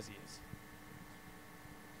 as he says he is?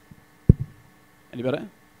 Any better?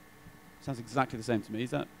 Sounds exactly the same to me. Is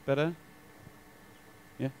that better?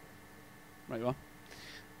 Yeah? Right you are.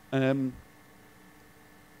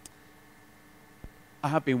 I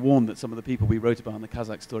have been warned that some of the people we wrote about in the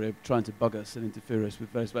Kazakh story are trying to bug us and interfere us with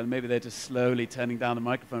various ways. Maybe they're just slowly turning down the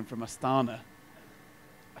microphone from Astana.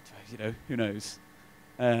 You know, who knows?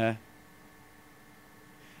 And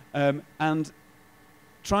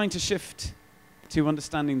trying to shift to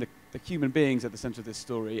understanding the human beings at the center of this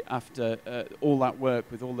story after all that work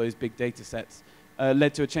with all those big data sets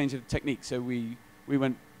led to a change of technique. So we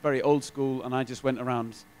went very old school, and I just went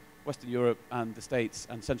around Western Europe and the States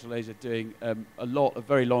and Central Asia doing a lot of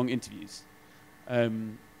very long interviews,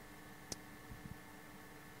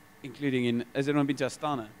 including in, has anyone been to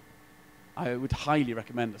Astana? I would highly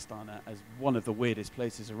recommend Astana as one of the weirdest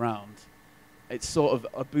places around. It's sort of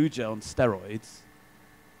Abuja on steroids.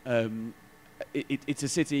 It's a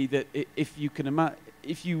city that if you can imagine,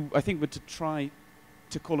 if you, I think, were to try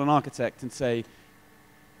to call an architect and say,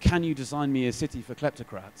 can you design me a city for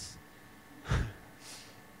kleptocrats?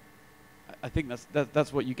 I think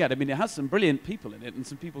that's what you get. I mean, it has some brilliant people in it and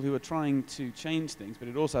some people who are trying to change things, but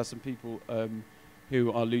it also has some people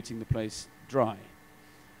who are looting the place dry.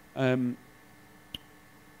 And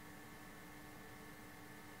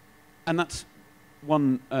that's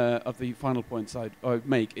one of the final points I would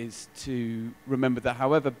make, is to remember that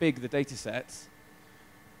however big the data sets,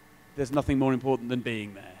 there's nothing more important than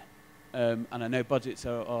being there. And I know budgets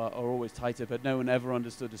are always tighter, but no one ever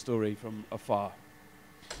understood a story from afar.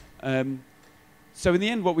 So in the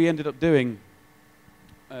end, what we ended up doing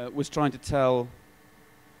was trying to tell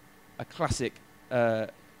a classic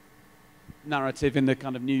narrative in the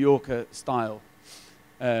kind of New Yorker style.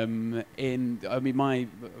 I mean, my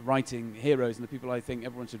writing heroes and the people I think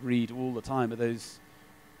everyone should read all the time are those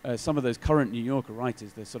some of those current New Yorker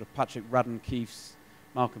writers. There's sort of Patrick Radden-Keefe's,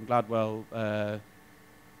 Malcolm Gladwell,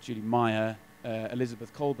 Julie Meyer,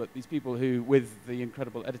 Elizabeth Colbert. These people who, with the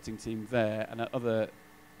incredible editing team there and at other,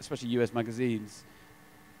 especially US magazines,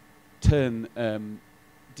 turn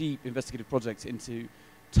deep investigative projects into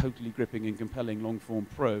totally gripping and compelling long-form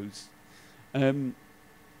prose.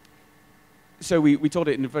 So we told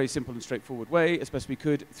it in a very simple and straightforward way, as best we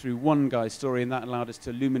could, through one guy's story, and that allowed us to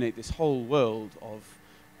illuminate this whole world of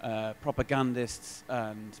propagandists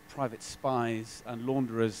and private spies and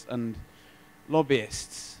launderers and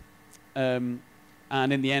lobbyists. And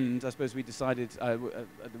in the end, I suppose we decided, at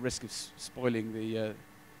the risk of spoiling the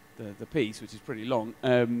piece, which is pretty long,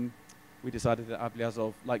 we decided that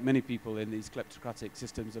Ablyazov, like many people in these kleptocratic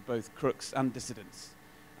systems, are both crooks and dissidents.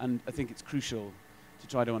 And I think it's crucial to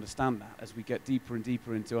try to understand that as we get deeper and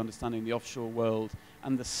deeper into understanding the offshore world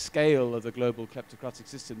and the scale of the global kleptocratic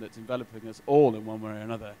system that's enveloping us all in one way or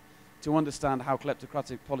another, to understand how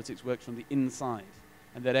kleptocratic politics works from the inside,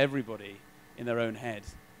 and that everybody in their own head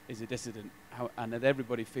is a dissident, and that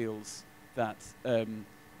everybody feels that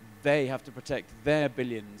they have to protect their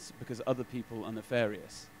billions because other people are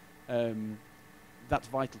nefarious. That's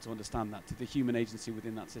vital to understand that, to the human agency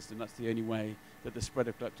within that system. That's the only way that the spread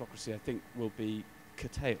of kleptocracy, I think, will be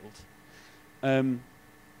curtailed. And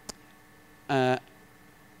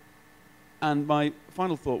my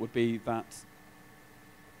final thought would be that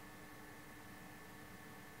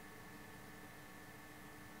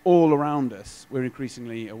all around us, we're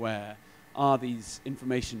increasingly aware, are these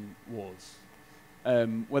information wars.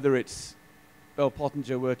 Whether it's Bell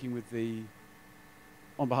Pottinger working with the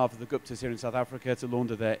on behalf of the Guptas here in South Africa to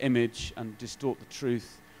launder their image and distort the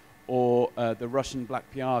truth, or the Russian black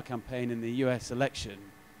PR campaign in the US election.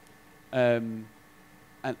 And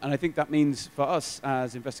I think that means for us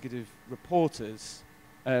as investigative reporters,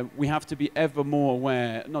 we have to be ever more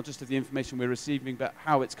aware, not just of the information we're receiving, but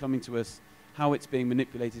how it's coming to us, how it's being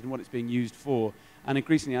manipulated, and what it's being used for. And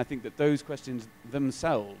increasingly, I think that those questions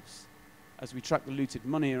themselves, as we track the looted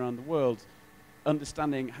money around the world,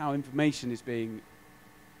 understanding how information is being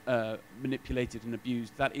manipulated and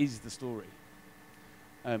abused, that is the story.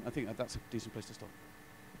 I think that's a decent place to stop.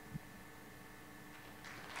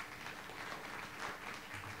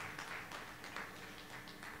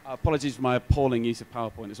 Apologies for my appalling use of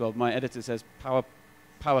PowerPoint as well. My editor says power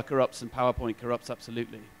corrupts and PowerPoint corrupts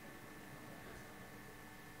absolutely.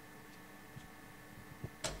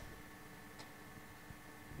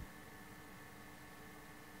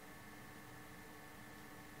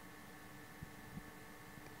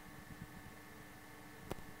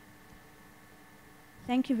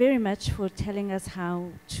 Thank you very much for telling us how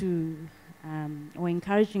to, or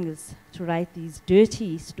encouraging us to write these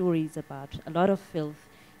dirty stories about a lot of filth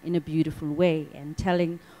in a beautiful way, and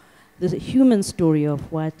telling the human story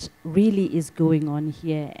of what really is going on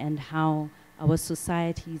here and how our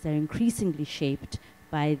societies are increasingly shaped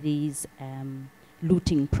by these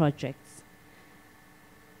looting projects.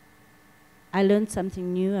 I learned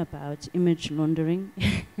something new about image laundering.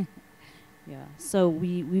 Yeah, so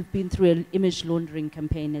we've been through an image laundering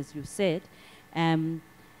campaign, as you said, and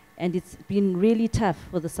it's been really tough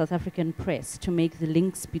for the South African press to make the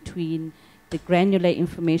links between the granular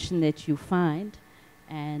information that you find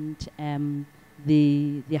and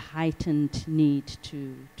the heightened need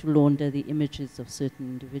to launder the images of certain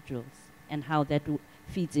individuals, and how that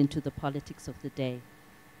feeds into the politics of the day.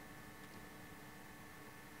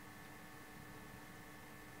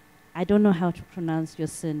 I don't know how to pronounce your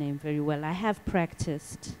surname very well. I have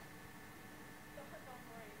practiced.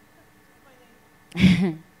 Don't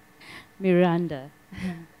worry. Miranda.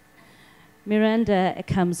 Miranda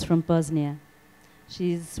comes from Bosnia.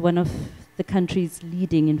 She's one of the country's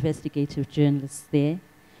leading investigative journalists there.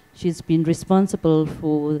 She's been responsible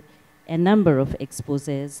for a number of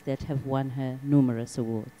exposés that have won her numerous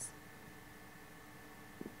awards.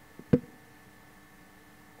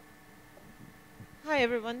 Hi,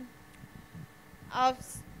 everyone.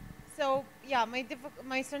 So, yeah,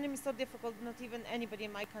 my surname is so difficult, not even anybody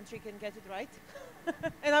in my country can get it right.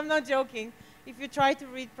 And I'm not joking. If you try to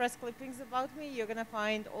read press clippings about me, you're going to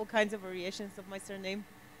find all kinds of variations of my surname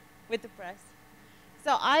with the press.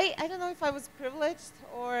 So I don't know if I was privileged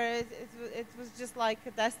or it was just like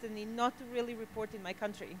a destiny not to really report in my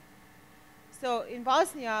country. So in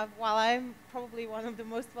Bosnia, while I'm probably one of the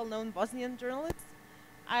most well-known Bosnian journalists,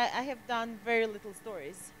 I have done very little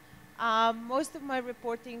stories. Most of my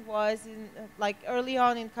reporting was in, like early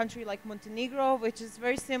on in a country like Montenegro, which is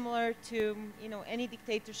very similar to any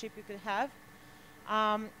dictatorship you could have.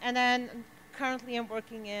 And then currently I'm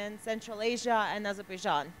working in Central Asia and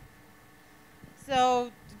Azerbaijan.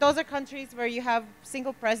 So those are countries where you have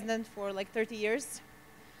single president for like 30 years.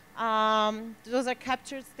 Those are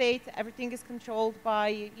captured states. Everything is controlled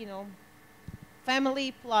by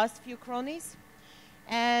family plus few cronies.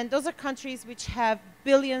 And those are countries which have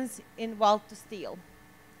billions in wealth to steal.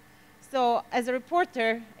 So as a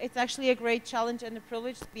reporter, it's actually a great challenge and a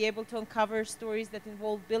privilege to be able to uncover stories that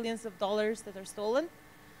involve billions of dollars that are stolen.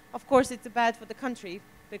 Of course, it's bad for the country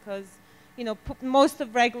because most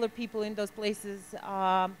of regular people in those places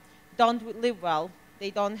don't live well. They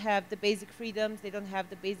don't have the basic freedoms. They don't have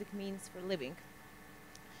the basic means for living.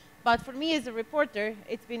 But for me as a reporter,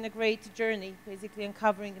 it's been a great journey, basically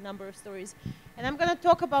uncovering a number of stories. And I'm going to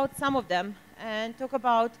talk about some of them and talk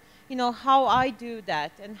about how I do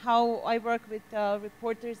that and how I work with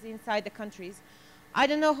reporters inside the countries. I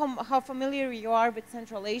don't know how familiar you are with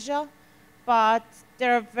Central Asia, but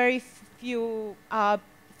there are very few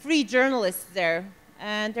free journalists there,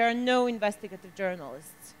 and there are no investigative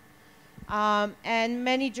journalists. And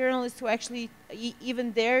many journalists who actually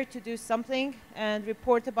even dare to do something and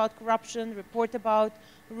report about corruption, report about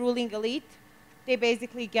ruling elite, they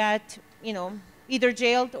basically get, either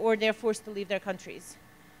jailed or they're forced to leave their countries.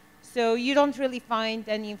 So you don't really find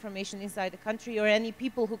any information inside the country or any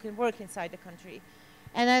people who can work inside the country.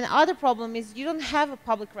 And then the other problem is you don't have a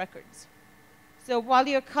public records. So while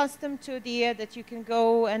you're accustomed to the idea that you can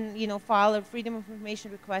go and file a freedom of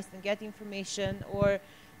information request and get information, or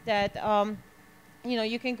that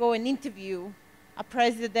you can go and interview a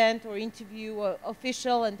president or interview an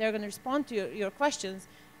official and they're going to respond to your questions,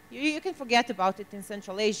 You can forget about it in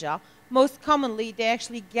Central Asia. Most commonly, they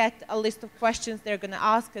actually get a list of questions they're going to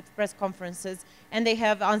ask at press conferences, and they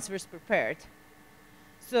have answers prepared.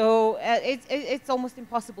 So it's almost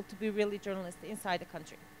impossible to be really journalist inside the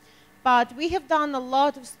country. But we have done a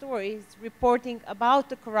lot of stories reporting about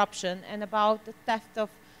the corruption and about the theft of,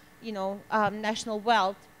 national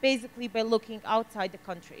wealth, basically by looking outside the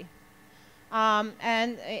country.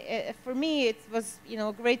 For me, it was,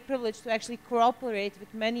 a great privilege to actually cooperate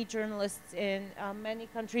with many journalists in many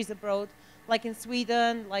countries abroad, like in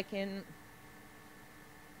Sweden, like in.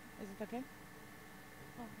 Is it okay?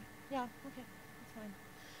 Oh, yeah. Okay, that's fine.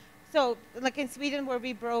 So, like in Sweden, where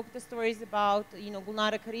we broke the stories about,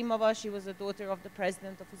 Gulnara Karimova, she was the daughter of the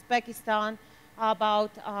president of Uzbekistan,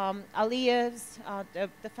 about Aliyevs, the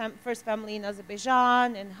first family in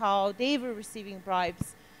Azerbaijan, and how they were receiving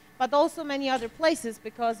bribes. But also many other places,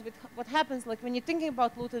 because with what happens, like when you're thinking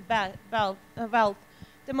about looted wealth,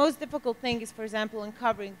 the most difficult thing is, for example,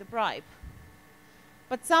 uncovering the bribe.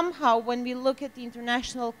 But somehow, when we look at the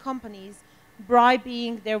international companies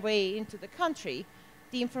bribing their way into the country,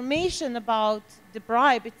 the information about the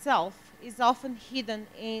bribe itself is often hidden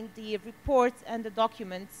in the reports and the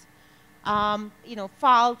documents,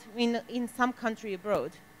 filed in some country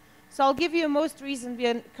abroad. So I'll give you a most recent. We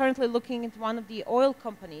are currently looking into one of the oil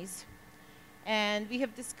companies, and we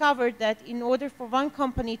have discovered that in order for one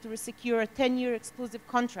company to secure a 10-year exclusive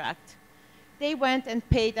contract, they went and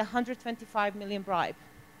paid a 125 million bribe.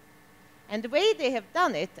 And the way they have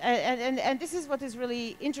done it, and this is what is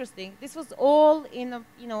really interesting, this was all in a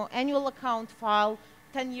annual account file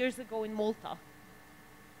 10 years ago in Malta.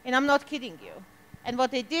 And I'm not kidding you. And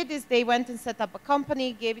what they did is they went and set up a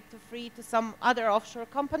company, gave it free to some other offshore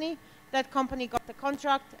company. That company got the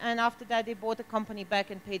contract, and after that they bought the company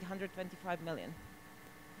back and paid 125 million.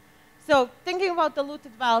 So thinking about the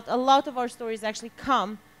looted wealth, a lot of our stories actually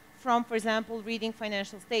come from, for example, reading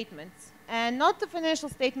financial statements. And not the financial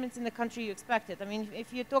statements in the country you expected. I mean,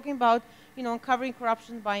 if you're talking about, uncovering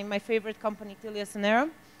corruption by my favorite company, Telia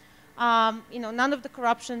Sonera, none of the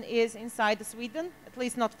corruption is inside Sweden, at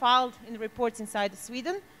least not filed in the reports inside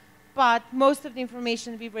Sweden. But most of the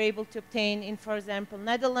information we were able to obtain in, for example,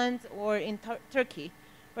 Netherlands or in Turkey,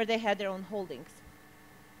 where they had their own holdings.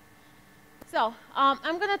 So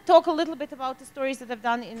I'm going to talk a little bit about the stories that I've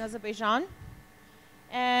done in Azerbaijan.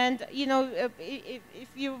 And if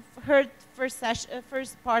you've heard first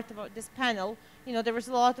part of this panel, there was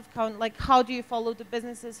a lot of like how do you follow the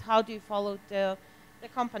businesses, how do you follow the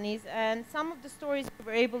companies, and some of the stories we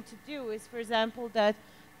were able to do is, for example, that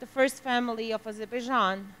the first family of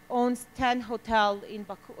Azerbaijan owns 10 hotels in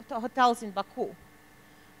Baku,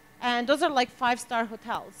 and those are like 5-star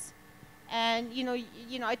hotels. And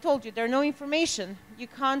I told you, there's no information. You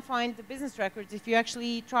can't find the business records. If you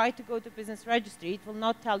actually try to go to business registry, it will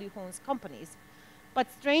not tell you who owns companies. But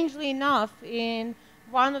strangely enough, in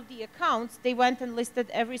one of the accounts, they went and listed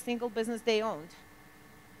every single business they owned.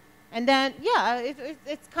 And then, yeah,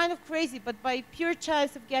 it's kind of crazy, but by pure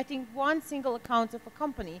chance of getting one single account of a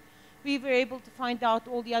company, we were able to find out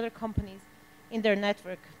all the other companies in their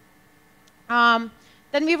network.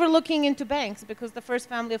 Then we were looking into banks, because the first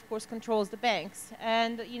family, of course, controls the banks.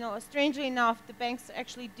 And, strangely enough, the banks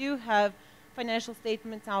actually do have financial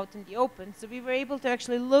statements out in the open. So we were able to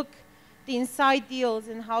actually look the inside deals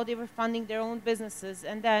and how they were funding their own businesses,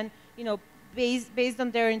 and then, based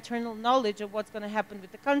on their internal knowledge of what's going to happen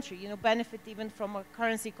with the country, benefit even from a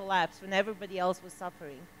currency collapse when everybody else was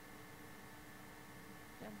suffering.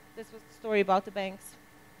 Yeah, this was the story about the banks.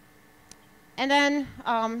 And then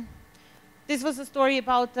this was a story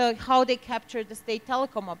about how they captured the state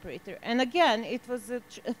telecom operator. And again, it was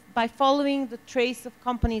by following the trace of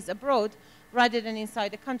companies abroad rather than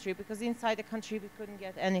inside the country, because inside the country we couldn't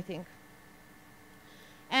get anything.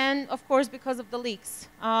 And of course, because of the leaks.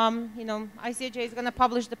 ICIJ is going to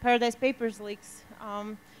publish the Paradise Papers leaks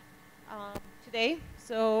today.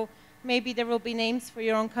 So maybe there will be names for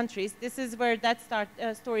your own countries. This is where that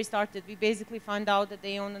story started. We basically found out that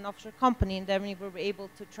they own an offshore company, and then we were able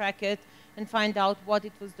to track it and find out what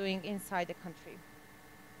it was doing inside the country.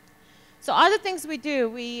 So other things we do,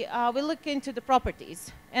 we look into the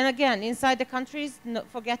properties. And again, inside the countries,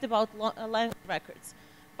 forget about land records.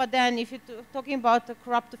 But then if you're talking about a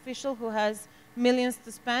corrupt official who has millions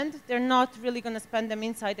to spend, they're not really going to spend them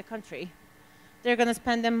inside the country. They're going to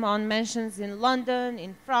spend them on mansions in London,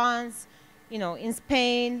 in France, in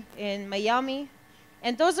Spain, in Miami.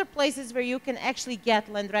 And those are places where you can actually get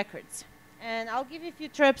land records. And I'll give you a few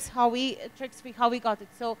tricks how we got it.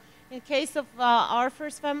 So in case of our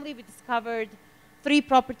first family, we discovered 3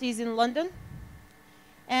 properties in London.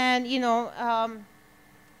 And,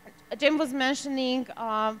 Jim was mentioning,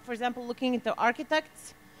 for example, looking into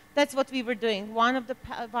architects. That's what we were doing. One of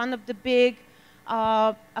the big,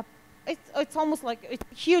 it's almost like it's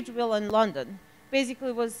a huge villa in London.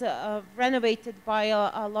 Basically, was renovated by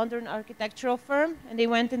a London architectural firm, and they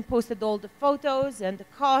went and posted all the photos and the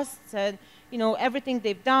costs and everything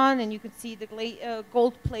they've done, and you could see the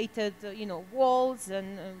gold-plated walls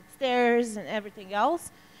and stairs and everything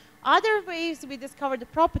else. Other ways we discovered the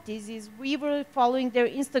properties is we were following their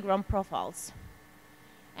Instagram profiles.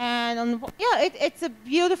 And it's a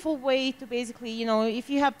beautiful way to basically, if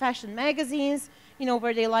you have fashion magazines,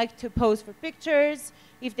 where they like to pose for pictures,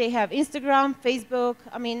 if they have Instagram, Facebook,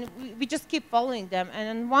 I mean, we just keep following them.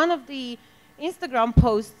 And in one of the Instagram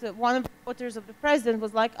posts, one of the daughters of the president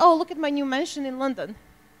was like, oh, look at my new mansion in London.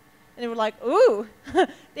 And they were like, ooh,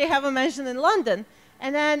 they have a mansion in London.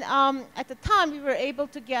 And then at the time, we were able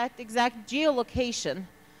to get exact geolocation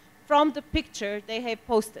from the picture they have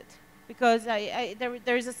posted. Because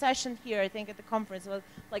there is a session here, I think, at the conference, about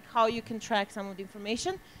like how you can track some of the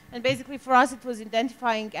information. And basically, for us, it was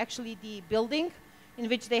identifying actually the building in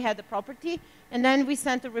which they had the property. And then we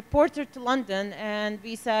sent a reporter to London, and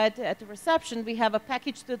we said at the reception, we have a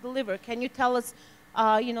package to deliver. Can you tell us,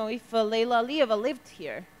 if Leila Aliyeva lived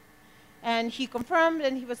here? And he confirmed,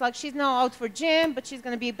 and he was like, she's now out for gym, but she's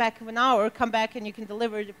going to be back in an hour. Come back, and you can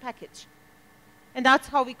deliver the package. And that's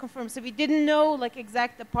how we confirmed. So we didn't know like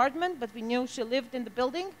exact apartment, but we knew she lived in the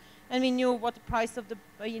building, and we knew what the price of the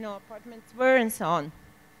apartments were, and so on.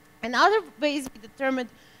 And other ways we determined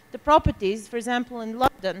the properties, for example, in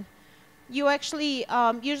London, you actually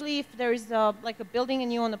usually if there is like a building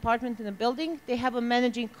and you own an apartment in a building, they have a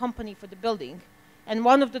managing company for the building, and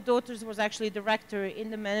one of the daughters was actually a director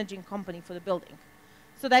in the managing company for the building.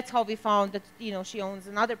 So that's how we found that she owns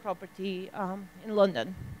another property in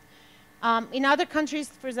London. In other countries,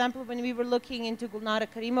 for example, when we were looking into Gulnara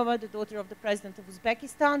Karimova, the daughter of the president of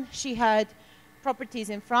Uzbekistan, she had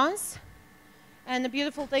properties in France. And the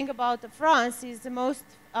beautiful thing about France is the most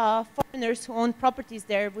foreigners who own properties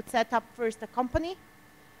there would set up first a company,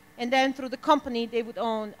 and then through the company, they would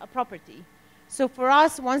own a property. So for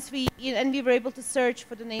us, once we were able to search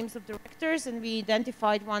for the names of directors, and we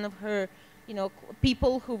identified one of her,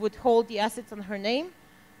 people who would hold the assets on her name.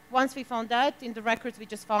 Once we found that, in the records we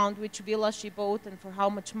just found which villa she bought and for how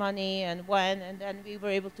much money and when, and then we were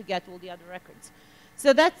able to get all the other records.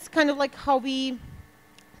 So that's kind of like how we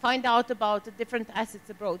find out about the different assets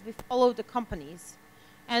abroad. We follow the companies,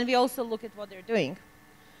 and we also look at what they're doing.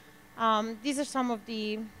 These are some of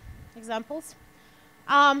the examples.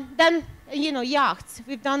 Then, yachts.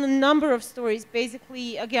 We've done a number of stories,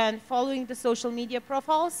 basically, again, following the social media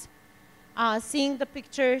profiles. Seeing the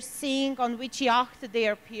pictures, seeing on which yacht they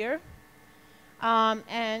appear.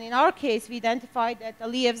 And in our case, we identified that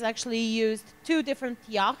Aliyev's actually used 2 different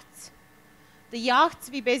yachts. The yachts,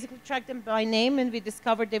 we basically tracked them by name, and we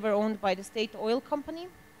discovered they were owned by the state oil company.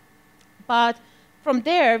 But from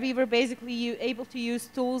there, we were basically able to use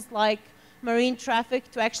tools like marine traffic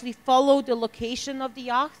to actually follow the location of the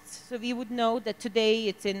yachts. So we would know that today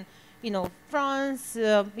it's in France,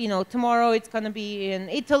 tomorrow it's going to be in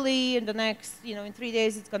Italy, and the next, in 3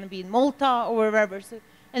 days it's going to be in Malta or wherever. So,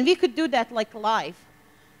 and we could do that like live,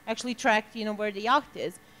 actually track, where the yacht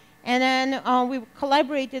is. And then we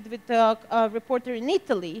collaborated with a reporter in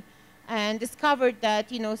Italy and discovered that,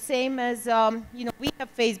 same as, we have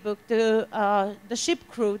Facebook, the ship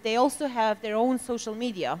crew, they also have their own social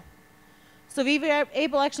media. So we were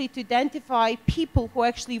able actually to identify people who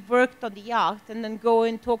actually worked on the yacht and then go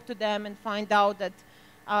and talk to them and find out that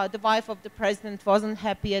the wife of the president wasn't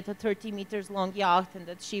happy at a 30 meters long yacht and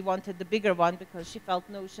that she wanted the bigger one because she felt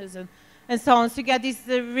nauseous and so on. So you get these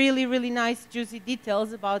really, really nice, juicy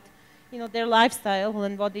details about their lifestyle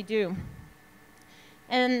and what they do.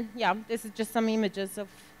 And yeah, this is just some images of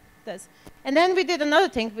this. And then we did another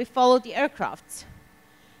thing. We followed the aircrafts.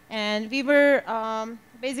 And we were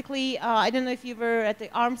basically, I don't know if you were at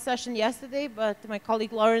the ARMS session yesterday, but my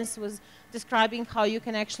colleague Lawrence was describing how you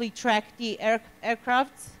can actually track the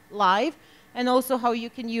aircrafts live, and also how you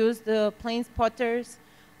can use the plane spotters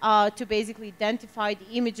to basically identify the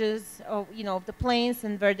images of, of the planes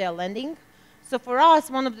and where they're landing. So for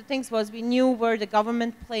us, one of the things was we knew where the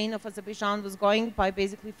government plane of Azerbaijan was going by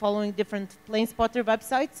basically following different plane spotter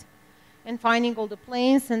websites and finding all the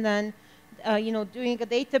planes, and then doing a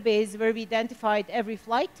database where we identified every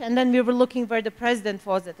flight, and then we were looking where the president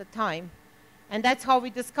was at the time. And that's how we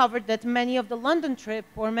discovered that many of the London trip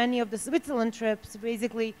or many of the Switzerland trips,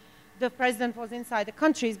 basically the president was inside the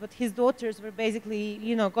countries, but his daughters were basically,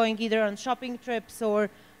 going either on shopping trips or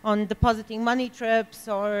on depositing money trips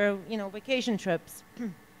or, vacation trips.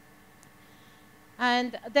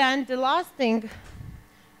 And then the last thing,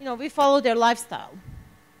 we follow their lifestyle.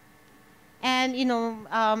 And,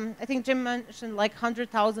 I think Jim mentioned like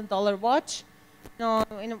 $100,000 watch.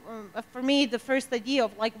 For me, the first idea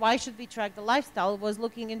of like, why should we track the lifestyle was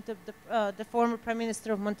looking into the former Prime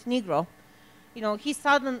Minister of Montenegro. He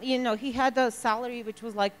suddenly, he had a salary which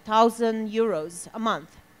was like 1,000 euros a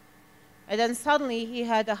month. And then suddenly he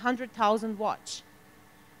had 100,000 watch.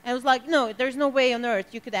 And it was like, no, there's no way on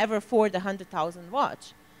earth you could ever afford 100,000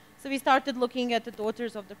 watch. So we started looking at the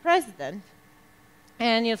daughters of the president.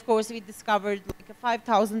 And of course, we discovered like a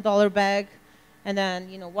 $5,000 bag, and then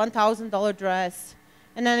 $1,000 dress,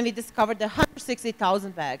 and then we discovered the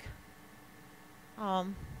 160,000 bag.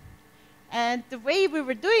 And the way we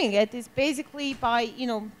were doing it is basically by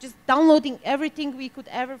just downloading everything we could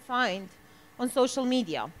ever find on social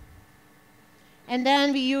media. And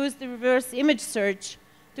then we used the reverse image search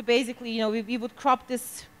to basically, we would crop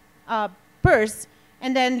this purse,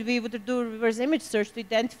 and then we would do a reverse image search to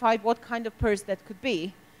identify what kind of purse that could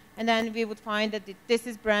be. And then we would find that this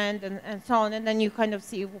is brand and so on, and then you kind of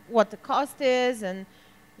see what the cost is and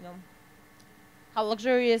how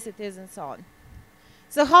luxurious it is and so on.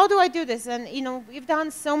 So how do I do this? And we've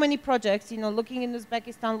done so many projects, looking in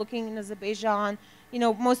Uzbekistan, looking in Azerbaijan.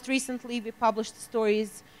 Most recently we published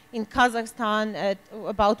stories in Kazakhstan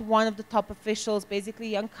about one of the top officials,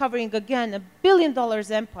 basically uncovering again $1 billion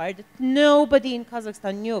empire that nobody in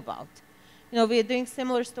Kazakhstan knew about. We're doing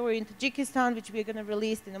similar story in Tajikistan, which we're going to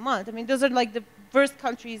release in a month. I mean, those are like the first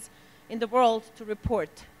countries in the world to report.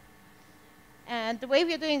 And the way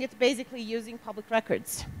we're doing it is basically using public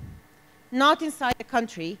records. Not inside the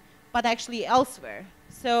country, but actually elsewhere.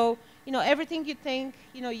 So, everything you think,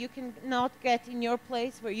 you can not get in your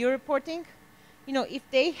place where you're reporting, if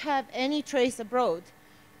they have any trace abroad,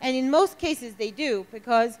 and in most cases they do,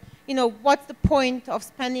 because, what's the point of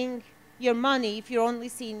spending your money if you're only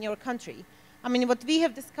seeing your country? I mean, what we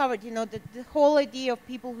have discovered, the whole idea of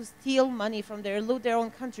people who steal money from loot their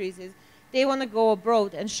own countries is they want to go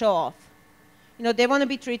abroad and show off. They want to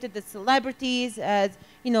be treated as celebrities, as,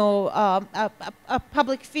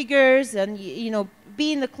 public figures, and,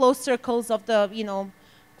 be in the close circles of the,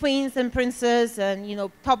 queens and princes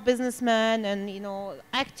and, top businessmen and,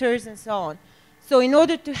 actors and so on. So in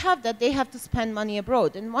order to have that, they have to spend money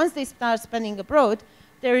abroad. And once they start spending abroad,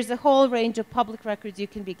 there is a whole range of public records you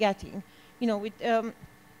can be getting.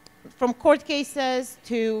 From court cases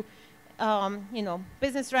to,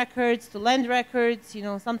 business records, to land records,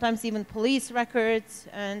 sometimes even police records,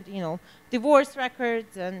 and, divorce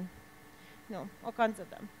records, and, all kinds of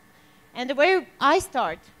them. And the way I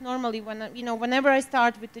start, normally, whenever I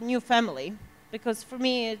start with a new family, because for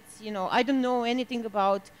me, it's, I don't know anything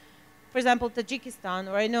about, for example, Tajikistan,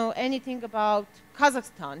 or I know anything about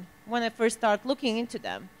Kazakhstan when I first start looking into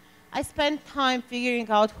them. I spend time figuring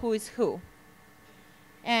out who is who.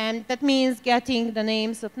 And that means getting the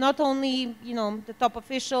names of not only, the top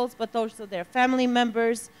officials, but also their family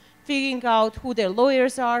members, figuring out who their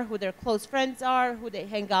lawyers are, who their close friends are, who they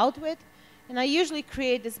hang out with. And I usually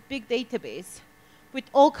create this big database with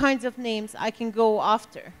all kinds of names I can go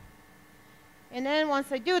after. And then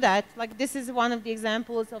once I do that, like this is one of the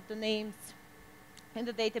examples of the names in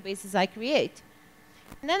the databases I create.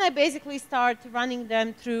 And then I basically start running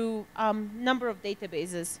them through a number of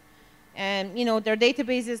databases. And there are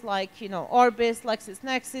databases like Orbis,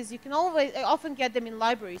 LexisNexis. You can often get them in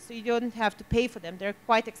libraries, so you don't have to pay for them. They're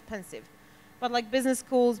quite expensive. But like business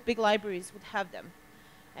schools, big libraries would have them.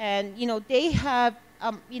 And they have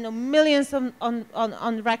millions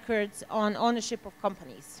on records on ownership of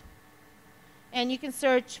companies. And you can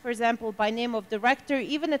search, for example, by name of director,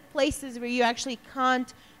 even at places where you actually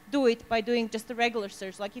can't do it by doing just a regular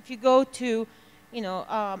search. Like if you go to,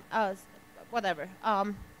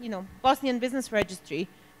 Bosnian Business Registry,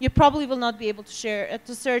 you probably will not be able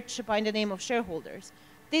to search by the name of shareholders.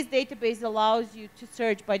 This database allows you to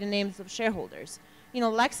search by the names of shareholders.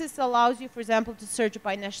 Lexis allows you, for example, to search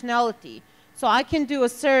by nationality. So I can do a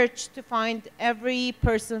search to find every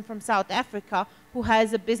person from South Africa who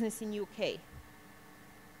has a business in UK.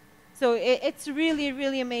 So it's really,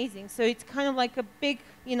 really amazing. So it's kind of like a big,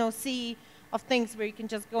 sea of things where you can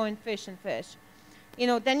just go and fish and fish.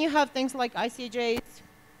 Then you have things like ICJ's,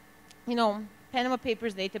 Panama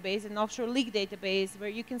Papers database and offshore league database where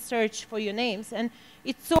you can search for your names. And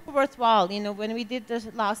it's so worthwhile. When we did the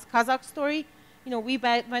last Kazakh story, we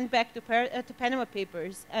went back to Panama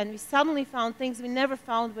Papers, and we suddenly found things we never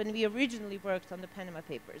found when we originally worked on the Panama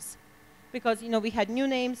Papers. Because, we had new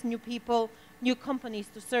names, new people, new companies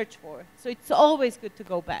to search for. So it's always good to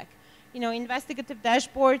go back. Investigative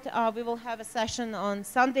dashboard, we will have a session on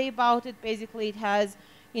Sunday about it. Basically, it has,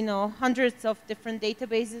 you know, hundreds of different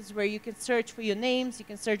databases where you can search for your names, you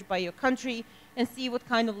can search by your country, and see what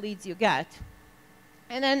kind of leads you get.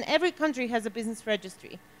 And then every country has a business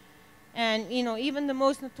registry. And you know, even the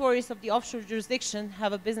most notorious of the offshore jurisdiction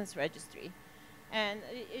have a business registry. And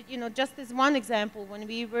you know, just as one example, when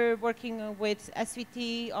we were working with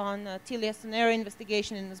SVT on Tilia Sonera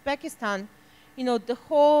investigation in Uzbekistan, you know, the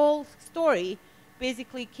whole story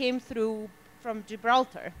basically came through from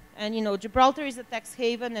Gibraltar. And you know, Gibraltar is a tax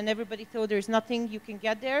haven, and everybody thought there's nothing you can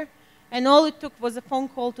get there. And all it took was a phone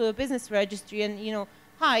call to a business registry, and you know,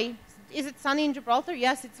 hi, is it sunny in Gibraltar?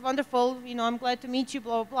 Yes, it's wonderful. You know, I'm glad to meet you,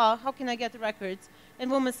 blah, blah, blah. How can I get the records?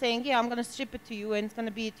 And woman saying, yeah, I'm going to ship it to you, and it's going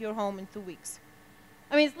to be at your home in 2 weeks.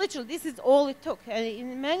 I mean, it's literally, this is all it took. And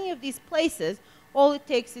in many of these places, all it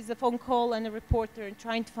takes is a phone call and a reporter and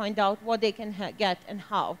trying to find out what they can get and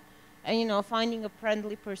how. And, you know, finding a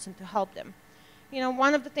friendly person to help them. You know,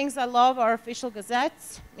 one of the things I love are official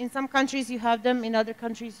gazettes. In some countries you have them, in other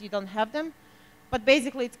countries you don't have them. But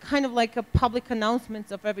basically it's kind of like a public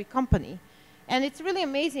announcement of every company. And it's really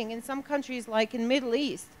amazing in some countries like in Middle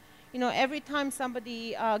East, you know, every time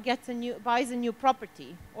somebody buys a new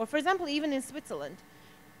property, or for example, even in Switzerland,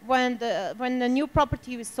 when the new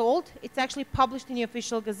property is sold, it's actually published in the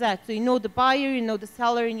official gazette. So you know the buyer, you know the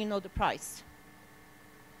seller, and you know the price.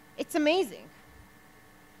 It's amazing.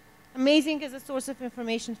 Amazing as a source of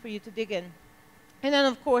information for you to dig in. And then,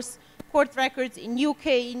 of course, court records in UK,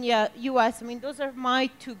 in US, I mean, those are my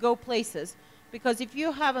to-go places. Because if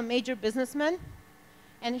you have a major businessman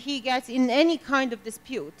and he gets in any kind of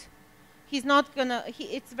dispute, he's not gonna,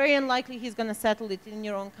 it's very unlikely he's gonna settle it in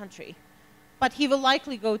your own country. But he will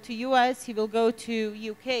likely go to US, he will go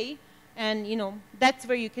to UK, and you know, that's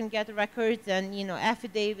where you can get records and you know,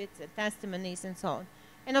 affidavits and testimonies and so on.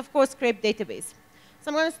 And of course, scrape database. So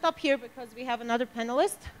I'm going to stop here because we have another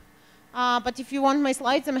panelist. But if you want my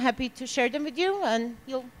slides, I'm happy to share them with you. And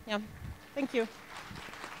you'll, yeah, thank you.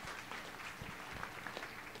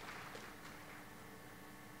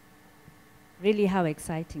 Really, how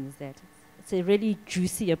exciting is that? It's a really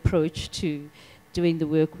juicy approach to doing the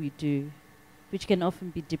work we do, which can often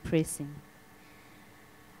be depressing.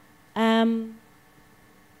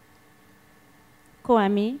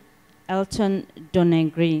 Koami, Elton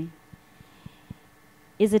Domegni,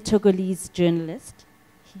 is a Togolese journalist.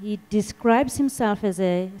 He describes himself as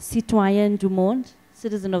a citoyen du monde,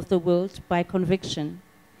 citizen of the world by conviction.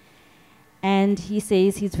 And he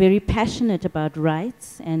says he's very passionate about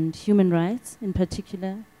rights and human rights in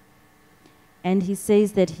particular. And he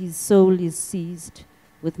says that his soul is seized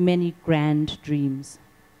with many grand dreams.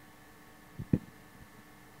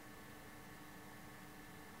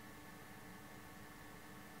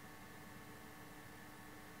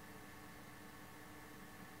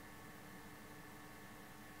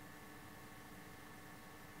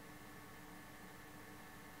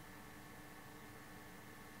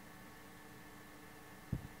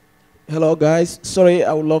 Hello, guys. Sorry,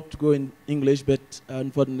 I would love to go in English, but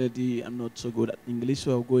unfortunately, I'm not so good at English,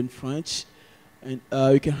 so I'll go in French. And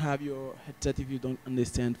you can have your headset if you don't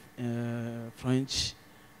understand French.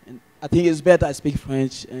 And I think it's better I speak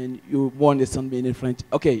French, and you won't understand me in French.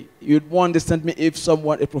 Okay, you won't understand me if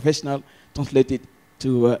someone, a professional, translate it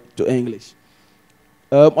to English.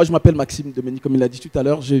 Moi, je m'appelle Maxime Domegni, comme il a dit tout à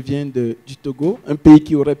l'heure. Je viens du Togo, un pays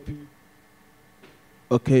qui aurait pu...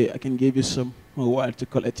 Okay, I can give you some while to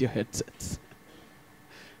collect your headsets.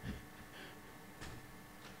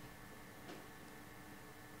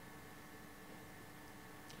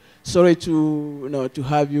 Sorry to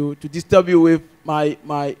disturb you with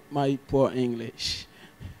my poor English.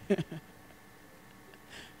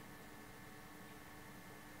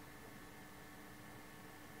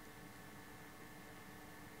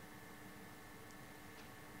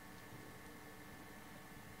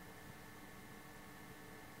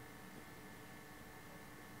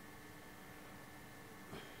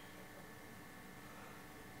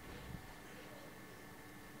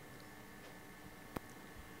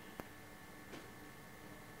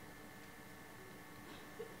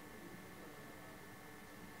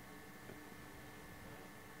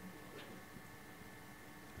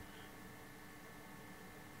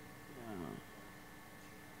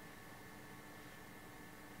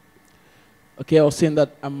 Okay, I was saying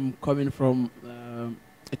that I'm coming from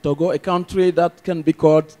Togo, a country that could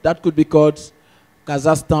be called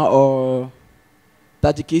Kazakhstan or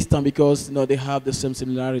Tajikistan because they have the same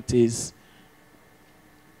similarities.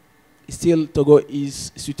 Still, Togo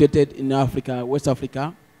is situated in Africa, West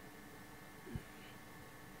Africa.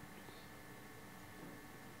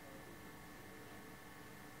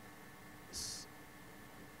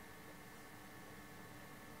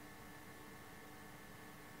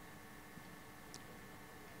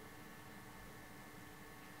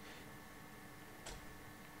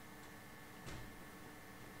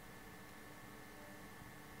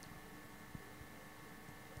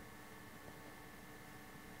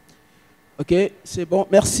 Ok, c'est bon,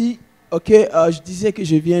 merci. Ok, je disais que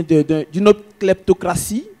je viens d'une autre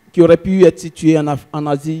kleptocratie qui aurait pu être située en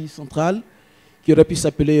Asie centrale, qui aurait pu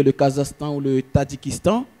s'appeler le Kazakhstan ou le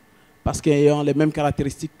Tadjikistan, parce qu'ayant les mêmes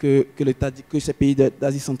caractéristiques que ces pays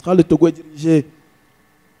d'Asie centrale. Le Togo est dirigé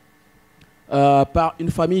par une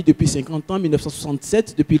famille depuis 50 ans,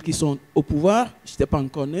 1967, depuis qu'ils sont au pouvoir. Je n'étais pas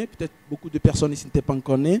encore né, peut-être beaucoup de personnes ici n'étaient pas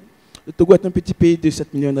encore nées. Le Togo est un petit pays de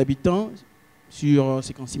 7 millions d'habitants, sur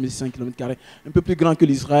 56 600 km², un peu plus grand que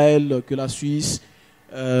l'Israël, que la Suisse,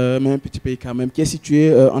 mais un petit pays quand même, qui est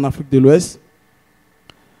situé en Afrique de l'Ouest.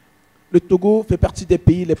 Le Togo fait partie des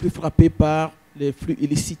pays les plus frappés par les flux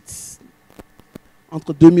illicites.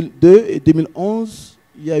 Entre 2002 et 2011,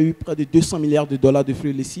 il y a eu près de 200 milliards de dollars de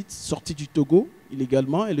flux illicites sortis du Togo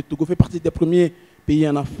illégalement, et le Togo fait partie des premiers pays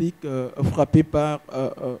en Afrique frappés par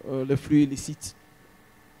les flux illicites.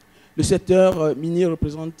 Le secteur minier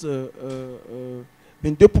représente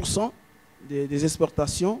 22% des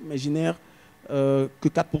exportations, mais génère que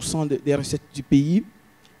 4% des recettes du pays.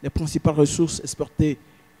 Les principales ressources exportées,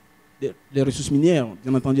 les ressources minières,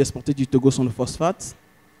 bien entendu exportées du Togo, sont le phosphate.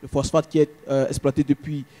 Le phosphate qui est exploité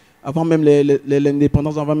depuis avant même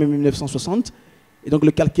l'indépendance, avant même 1960. Et donc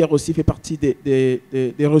le calcaire aussi fait partie des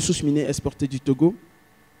ressources minières exportées du Togo.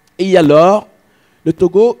 Et il y a l'or. Le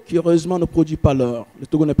Togo, qui heureusement ne produit pas l'or. Le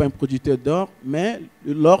Togo n'est pas un producteur d'or, mais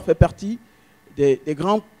l'or fait partie des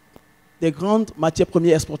grandes matières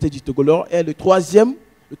premières exportées du Togo. L'or est le troisième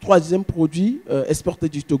produit exporté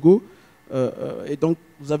du Togo. Et donc,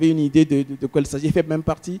 vous avez une idée de quoi il s'agit. Il fait même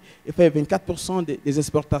partie, il fait 24% des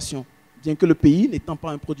exportations, bien que le pays n'étant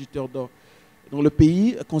pas un producteur d'or. Donc, le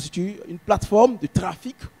pays constitue une plateforme de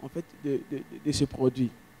trafic, en fait, de ce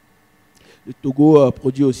produit. Le Togo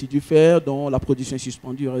produit aussi du fer, dont la production est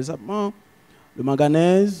suspendue récemment, le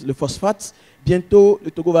manganèse, le phosphate. Bientôt, le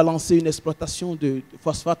Togo va lancer une exploitation de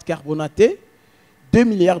phosphate carbonaté. 2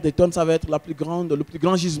 milliards de tonnes, ça va être le plus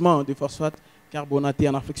grand gisement de phosphate carbonaté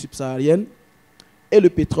en Afrique subsaharienne. Et le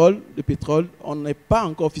pétrole, on n'est pas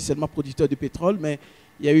encore officiellement producteur de pétrole, mais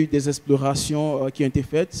il y a eu des explorations qui ont été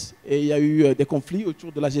faites et il y a eu des conflits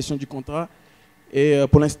autour de la gestion du contrat. Et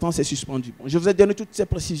pour l'instant, c'est suspendu. Bon, je vous ai donné toutes ces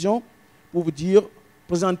précisions pour vous dire,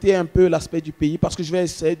 présenter un peu l'aspect du pays, parce que je vais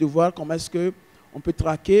essayer de voir comment est-ce qu'on peut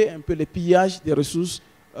traquer un peu les pillages des ressources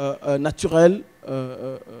naturelles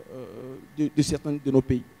de certains de nos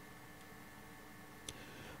pays.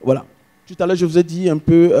 Voilà. Tout à l'heure, je vous ai dit un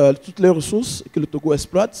peu toutes les ressources que le Togo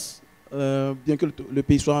exploite, bien que le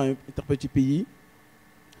pays soit un petit pays.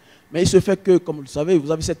 Mais il se fait que, comme vous le savez, vous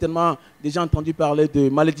avez certainement déjà entendu parler de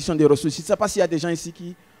malédiction des ressources. Je ne sais pas s'il y a des gens ici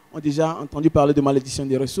qui ont déjà entendu parler de malédiction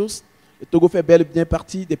des ressources. Le Togo fait bel et bien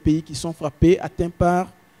partie des pays qui sont frappés, atteints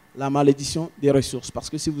par la malédiction des ressources. Parce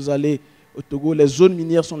que si vous allez au Togo, les zones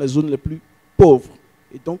minières sont les zones les plus pauvres.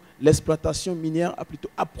 Et donc, l'exploitation minière a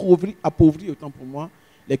plutôt appauvri, autant pour moi,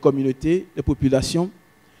 les communautés, les populations.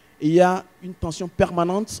 Et il y a une tension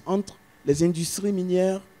permanente entre les industries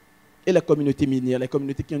minières et les communautés minières, les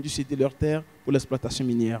communautés qui ont dû céder leurs terres pour l'exploitation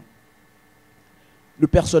minière. Le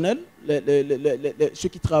personnel, ceux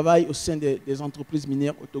qui travaillent au sein des entreprises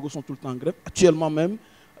minières au Togo sont tout le temps en grève. Actuellement même,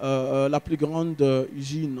 la plus grande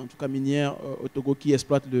usine, en tout cas minière au Togo, qui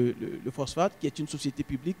exploite le phosphate, qui est une société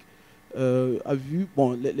publique, a vu,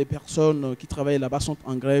 bon, les personnes qui travaillent là-bas sont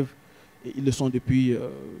en grève, et ils le sont depuis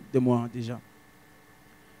des mois déjà.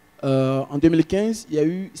 En 2015, il y a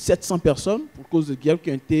eu 700 personnes, pour cause de guerre, qui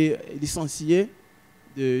ont été licenciées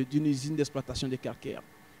d'une usine d'exploitation des calcaires.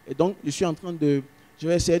 Et donc, je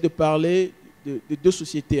vais essayer de parler de deux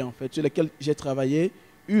sociétés, en fait, sur lesquelles j'ai travaillé.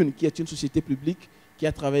 Une qui est une société publique qui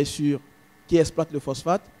exploite le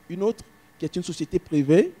phosphate. Une autre qui est une société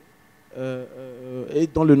privée et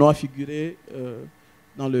dont le nom a figuré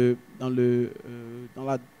dans la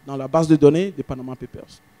base de données des Panama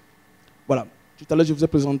Papers. Voilà. Tout à l'heure, je vous ai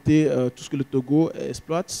présenté tout ce que le Togo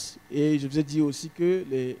exploite et je vous ai dit aussi que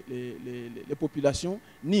les populations,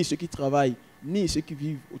 ni ceux qui travaillent, ni ceux qui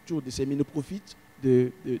vivent autour de ces mines ne profitent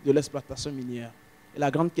de l'exploitation minière. Et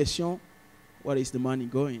la grande question, where is the money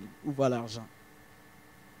going? Où va l'argent?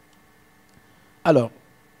 Alors,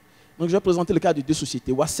 donc je vais présenter le cas de deux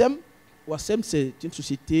sociétés. Wasem, c'est une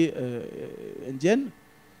société indienne,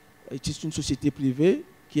 c'est une société privée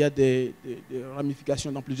qui a des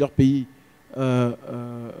ramifications dans plusieurs pays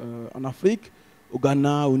en Afrique, au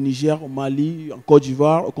Ghana, au Niger, au Mali, en Côte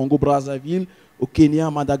d'Ivoire, au Congo-Brazzaville, au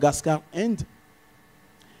Kenya, Madagascar, Inde.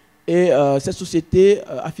 Et cette société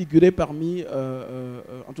a figuré parmi,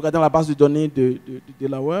 en tout cas dans la base de données de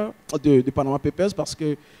Panama Papers, parce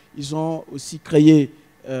qu'ils ont aussi créé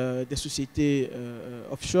des sociétés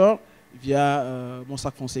offshore via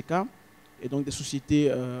Mossack Fonseca. et donc des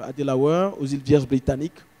sociétés à Delaware, aux îles Vierges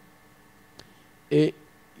britanniques. Et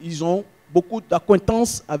ils ont beaucoup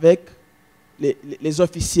d'acquaintances avec les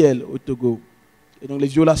officiels au Togo. Et donc les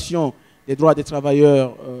violations des droits des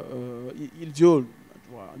travailleurs, ils violent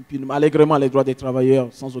allègrement les droits des travailleurs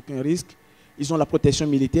sans aucun risque. Ils ont la protection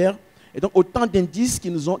militaire. Et donc autant d'indices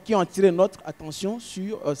qui ont attiré notre attention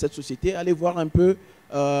sur cette société. Allez voir un peu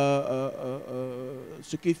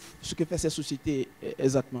ce que fait cette société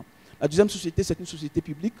exactement. La deuxième société, c'est une société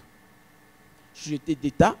publique, société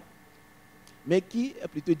d'État, mais qui est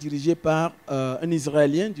plutôt dirigée par un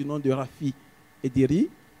Israélien du nom de Rafi Ederi,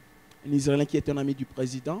 un Israélien qui est un ami du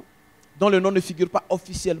président, dont le nom ne figure pas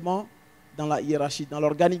officiellement dans la hiérarchie, dans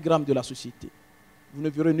l'organigramme de la société. Vous ne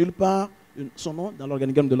verrez nulle part son nom dans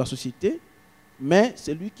l'organigramme de la société, mais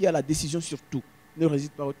c'est lui qui a la décision sur tout. Il ne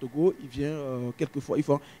réside pas au Togo, il vient quelquefois, il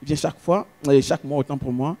vient chaque mois, autant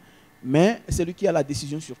pour moi, mais c'est lui qui a la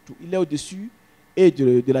décision sur tout. Il est au-dessus et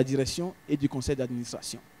de la direction et du conseil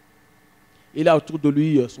d'administration. Il a autour de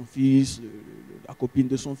lui son fils, la copine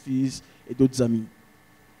de son fils et d'autres amis.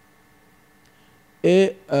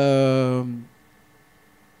 Et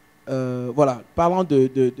voilà, parlant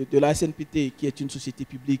de la SNPT, qui est une société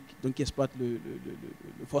publique donc qui exploite le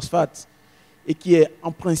phosphate et qui est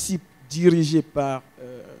en principe dirigée par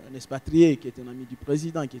un expatrié qui est un ami du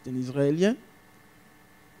président, qui est un Israélien.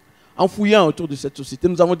 En fouillant autour de cette société,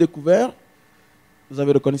 nous avons découvert, vous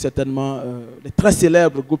avez reconnu certainement les très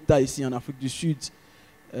célèbres Gupta ici en Afrique du Sud,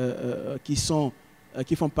 qui font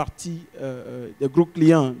partie des groupes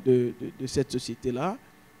clients de cette société-là.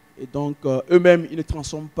 Et donc, eux-mêmes, ils ne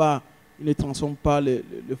transforment pas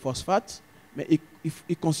le phosphate, mais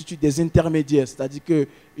ils constituent des intermédiaires, c'est-à-dire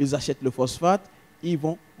qu'ils achètent le phosphate, ils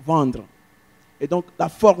vont vendre. Et donc, la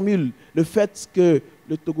formule, le fait que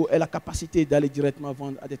le Togo ait la capacité d'aller directement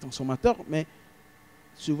vendre à des consommateurs, mais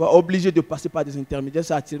souvent obligé de passer par des intermédiaires,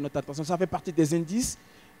 ça attire notre attention. Ça fait partie des indices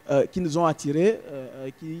qui nous ont attirés,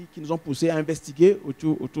 qui nous ont poussés à investiguer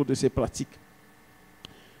autour de ces pratiques.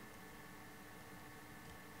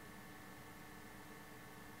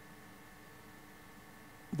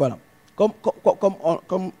 Voilà.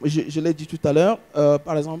 Comme je l'ai dit tout à l'heure,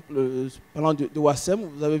 par exemple, parlant de Wassem,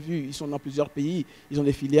 vous avez vu, ils sont dans plusieurs pays, ils ont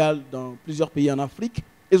des filiales dans plusieurs pays en Afrique,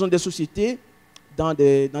 ils ont des sociétés dans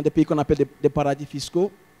des pays qu'on appelle des paradis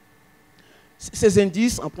fiscaux. Ces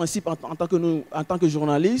indices, en principe, en tant que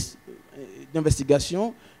journalistes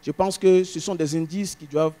d'investigation, je pense que ce sont des indices qui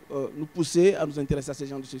doivent nous pousser à nous intéresser à ces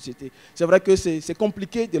genres de sociétés. C'est vrai que c'est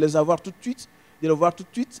compliqué de les avoir tout de suite, de le voir tout de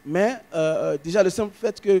suite, mais déjà le simple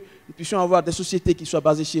fait que nous puissions avoir des sociétés qui soient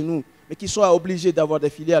basées chez nous, mais qui soient obligées d'avoir des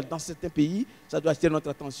filiales dans certains pays, ça doit attirer notre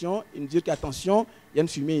attention et nous dire qu'attention, il y a une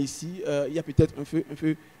fumée ici, il y a peut-être un feu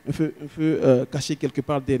caché quelque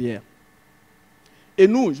part derrière. Et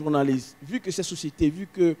nous, journalistes, vu que ces sociétés, vu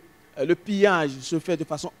que le pillage se fait de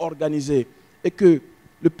façon organisée et que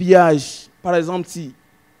le pillage, par exemple, si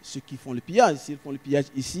ceux qui font le pillage, s'ils font le pillage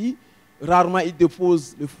ici, rarement ils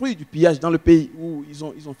déposent le fruit du pillage dans le pays où ils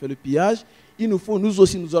ont fait le pillage. Il nous faut nous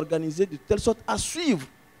aussi nous organiser de telle sorte à suivre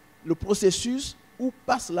le processus où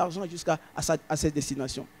passe l'argent jusqu'à cette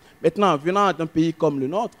destination. Maintenant, venant d'un pays comme le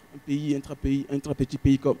nôtre, un très petit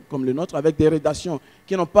pays comme le nôtre, avec des rédactions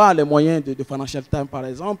qui n'ont pas les moyens de Financial Times, par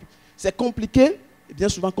exemple, c'est compliqué, bien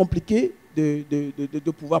souvent compliqué,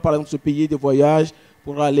 de pouvoir, par exemple, se payer des voyages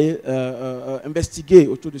pour aller investiguer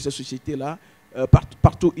autour de ces sociétés-là,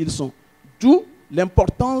 partout où ils sont. D'où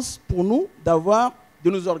l'importance pour nous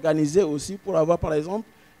de nous organiser aussi pour avoir, par exemple,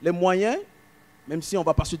 les moyens, même si on ne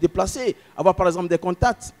va pas se déplacer, avoir, par exemple, des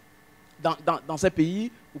contacts dans ces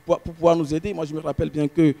pays pour pouvoir nous aider. Moi, je me rappelle bien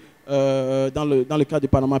que dans le cas de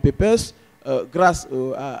Panama Papers, grâce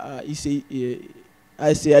à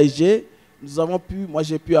SAIG, moi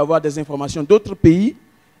j'ai pu avoir des informations d'autres pays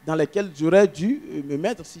dans lesquels j'aurais dû me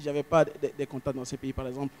mettre si je n'avais pas des contacts dans ces pays. Par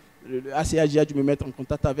exemple, le SAIG a dû me mettre en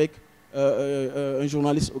contact avec un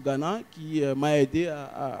journaliste au Ghana qui m'a aidé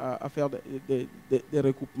à faire des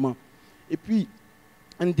recoupements. Et puis,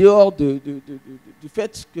 en dehors du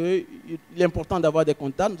fait qu'il est important d'avoir des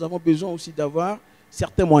contacts, nous avons besoin aussi d'avoir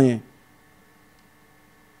certains moyens.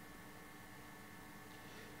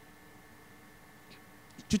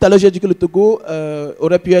 Tout à l'heure, j'ai dit que le Togo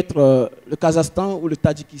aurait pu être le Kazakhstan ou le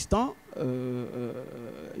Tadjikistan.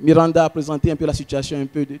 Miranda a présenté un peu la situation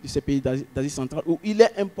de ces pays d'Asie centrale où il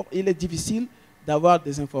est difficile d'avoir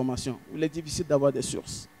des informations, où il est difficile d'avoir des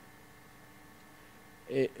sources.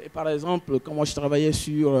 Et par exemple, quand moi je travaillais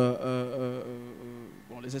sur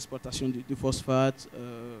les exportations du phosphate,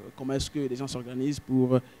 comment est-ce que les gens s'organisent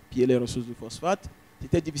pour piller les ressources du phosphate,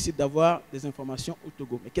 c'était difficile d'avoir des informations au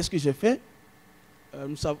Togo. Mais qu'est-ce que j'ai fait?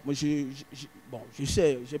 nous savons, bon, je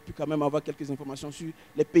sais, j'ai pu quand même avoir quelques informations sur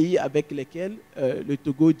les pays avec lesquels le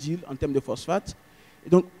Togo deal en termes de phosphate. Et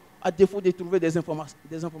donc, à défaut de trouver des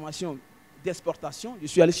informations d'exportation, je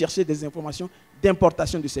suis allé chercher des informations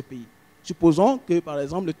d'importation de ces pays. Supposons que, par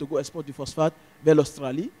exemple, le Togo exporte du phosphate vers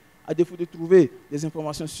l'Australie. À défaut de trouver des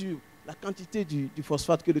informations sur la quantité du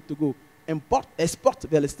phosphate que le Togo exporte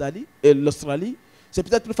vers l'Australie, c'est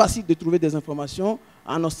peut-être plus facile de trouver des informations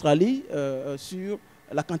en Australie sur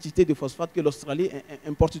la quantité de phosphate que l'Australie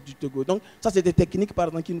importe du Togo. Donc, ça, c'est des techniques, par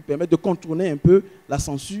exemple, qui nous permettent de contourner un peu la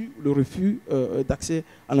censure, le refus d'accès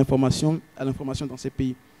à l'information dans ces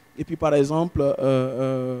pays. Et puis, par exemple,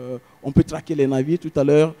 on peut traquer les navires. Tout à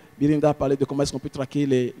l'heure, Birinda a parlé de comment est-ce qu'on peut traquer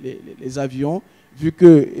les avions, vu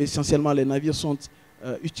que, essentiellement, les navires sont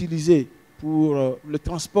utilisés pour le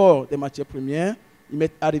transport des matières premières. Il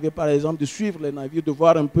m'est arrivé, par exemple, de suivre les navires, de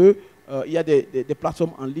voir un peu, il y a des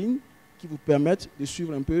plateformes en ligne qui vous permettent de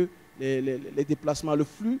suivre un peu les déplacements, le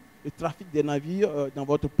flux, le trafic des navires dans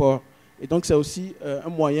votre port. Et donc, c'est aussi un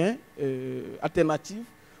moyen alternatif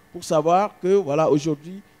pour savoir que, voilà,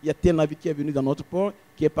 aujourd'hui, il y a tel navire qui est venu dans notre port,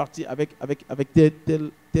 qui est parti avec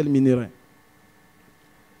tel minerai.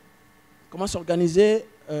 Comment s'organiser?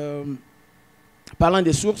 Parlant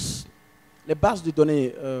des sources, les bases de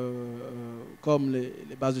données, comme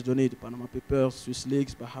les bases de données de Panama Papers,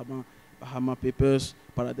 SwissLeaks, Bahama Papers,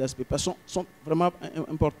 Paradise Papers, sont vraiment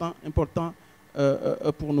importants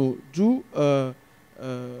pour nous. D'où,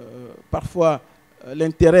 parfois,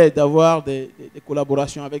 l'intérêt d'avoir des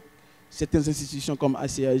collaborations avec certaines institutions comme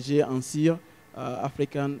ACAG, ANSIR,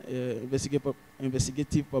 African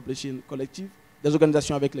Investigative Publishing Collective, des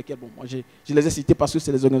organisations avec lesquelles, bon, moi je les ai citées parce que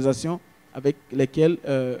c'est les organisations avec lesquelles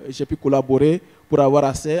j'ai pu collaborer pour avoir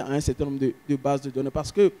accès à un certain nombre de bases de données.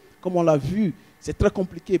 Parce que, comme on l'a vu, c'est très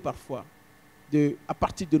compliqué parfois, à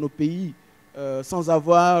partir de nos pays, sans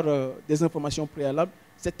avoir des informations préalables,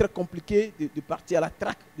 c'est très compliqué de partir à la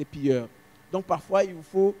traque des pilleurs. Donc parfois, il vous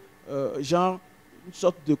faut genre une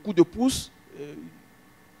sorte de coup de pouce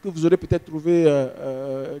que vous aurez peut-être trouvé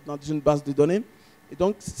dans une base de données. Et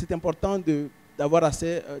donc, c'est important d'avoir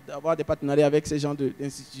accès, d'avoir des partenariats avec ces genres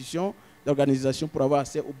d'institutions, d'organisations pour avoir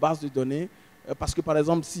accès aux bases de données. Parce que, par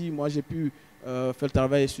exemple, si moi j'ai pu faire le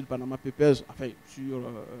travail sur le Panama Papers, enfin, sur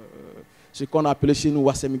ce qu'on a appelé chez nous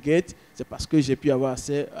Gate, c'est parce que j'ai pu avoir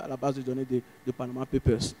accès à la base de données de Panama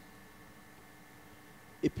Papers.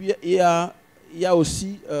 Et puis, il y a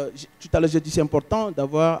aussi, tout à l'heure j'ai dit c'est important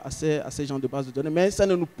d'avoir accès à ces genres de bases de données, mais ça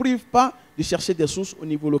ne nous prive pas de chercher des sources au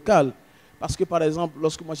niveau local. Parce que, par exemple,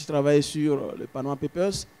 lorsque moi j'ai travaillé sur le Panama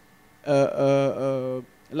Papers,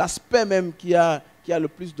 l'aspect même qui a le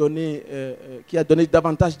plus donné, qui a donné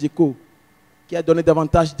davantage d'écho,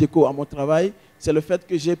 à mon travail, c'est le fait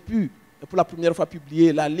que j'ai pu, pour la première fois,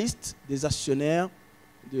 publier la liste des actionnaires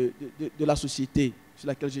de la société sur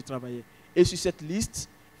laquelle j'ai travaillé. Et sur cette liste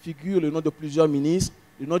figure le nom de plusieurs ministres,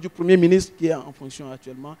 le nom du Premier ministre qui est en fonction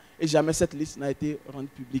actuellement, et jamais cette liste n'a été rendue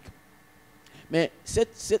publique. Mais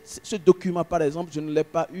ce document, par exemple, je ne l'ai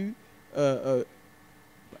pas eu, de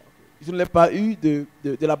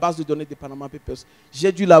la base de données des Panama Papers.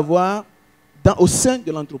 J'ai dû l'avoir au sein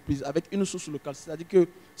de l'entreprise, avec une source locale. C'est-à-dire que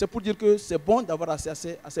c'est pour dire que c'est bon d'avoir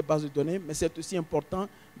accès à ces bases de données, mais c'est aussi important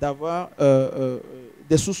d'avoir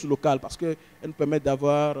des sources locales parce qu'elles nous permettent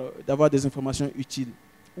d'avoir des informations utiles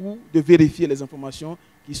ou de vérifier les informations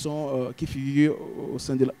qui figurent au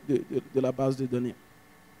sein de la base de données.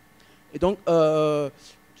 Et donc, là,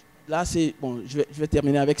 bon, je vais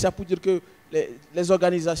terminer avec ça pour dire que les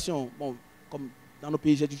organisations, bon, comme dans nos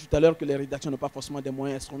pays, j'ai dit tout à l'heure que les rédactions n'ont pas forcément des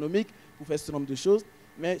moyens astronomiques pour faire ce nombre de choses,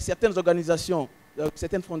 mais certaines organisations,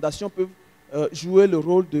 certaines fondations peuvent jouer le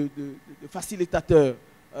rôle de facilitateur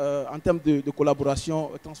en termes de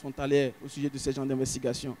collaboration transfrontalière au sujet de ces genres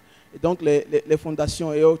d'investigation. Et donc, les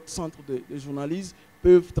fondations et autres centres de journalisme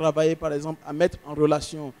peuvent travailler, par exemple, à mettre en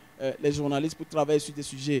relation les journalistes pour travailler sur des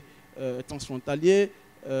sujets transfrontaliers,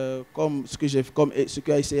 comme ce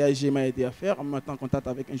que ACAG m'a aidé à faire en me mettant en contact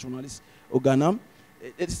avec un journaliste au Ghana.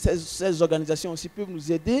 Et ces organisations aussi peuvent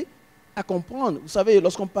nous aider à comprendre. Vous savez,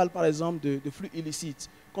 lorsqu'on parle par exemple de flux illicites,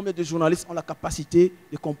 combien de journalistes ont la capacité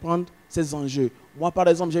de comprendre ces enjeux? Moi, par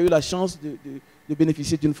exemple, j'ai eu la chance de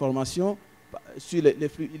bénéficier d'une formation sur les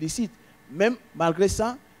flux illicites. Même malgré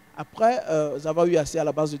ça, après avoir eu accès à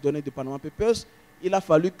la base de données de Panama Papers, il a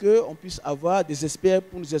fallu qu'on puisse avoir des experts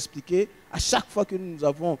pour nous expliquer, à chaque fois que nous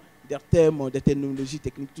avons des termes, des technologies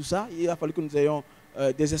techniques, tout ça, il a fallu que nous ayons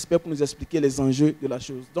des experts pour nous expliquer les enjeux de la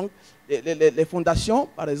chose. Donc, les fondations,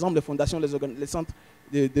 par exemple, les centres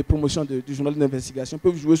de promotion du journalisme d'investigation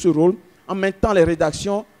peuvent jouer ce rôle en mettant les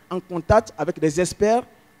rédactions en contact avec des experts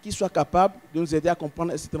qui soit capable de nous aider à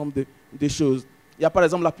comprendre un certain nombre de choses. Il y a par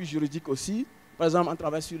exemple l'appui juridique aussi. Par exemple, on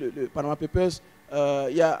travaille sur le Panama Papers.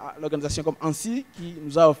 Il y a l'organisation comme ANSI qui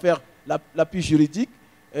nous a offert l'appui juridique.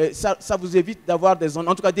 Ça vous évite d'avoir des zones,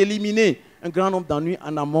 en tout cas d'éliminer un grand nombre d'ennuis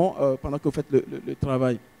en amont pendant que vous faites le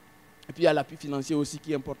travail. Et puis il y a l'appui financier aussi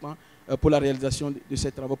qui est important pour la réalisation de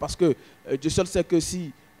ces travaux. Parce que Dieu seul sait que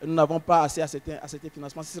si nous n'avons pas assez à certains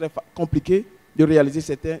financements, ce serait compliqué de réaliser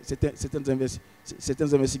certaines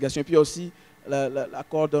investigations. Et puis aussi la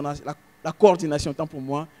coordination, tant pour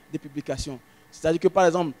moi, des publications. C'est-à-dire que par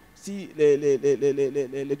exemple, si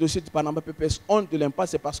les dossiers du Panama Papers ont de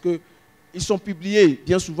l'impact, c'est parce qu'ils sont publiés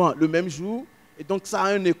bien souvent le même jour. Et donc ça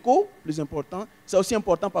a un écho plus important. C'est aussi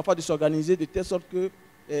important parfois de s'organiser de telle sorte que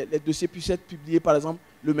les dossiers puissent être publiés par exemple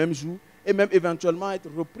le même jour et même éventuellement être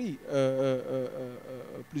repris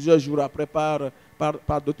plusieurs jours après par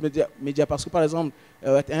d'autres médias. Parce que par exemple,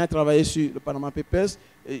 ayant travaillé sur le Panama Papers,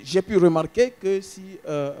 j'ai pu remarquer que si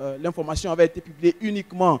l'information avait été publiée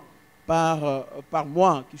uniquement par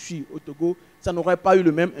moi qui suis au Togo, ça n'aurait pas eu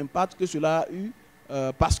le même impact que cela a eu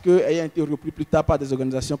parce qu'ayant été repris plus tard par des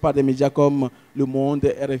organisations, par des médias comme Le Monde,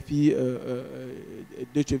 RFI,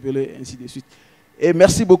 Deutsche Welle et ainsi de suite. Et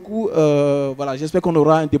merci beaucoup. Voilà, j'espère qu'on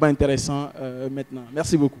aura un débat intéressant maintenant.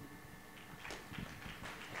 Merci beaucoup.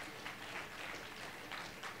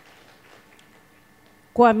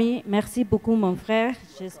 Koami, merci beaucoup, mon frère.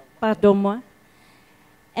 Pardonne-moi.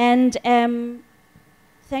 And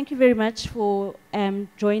thank you very much for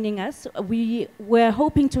joining us. We were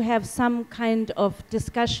hoping to have some kind of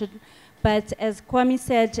discussion, but as Koami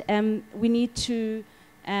said, we need to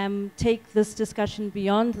take this discussion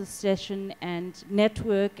beyond the session and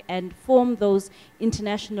network and form those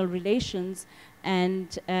international relations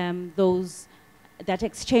and that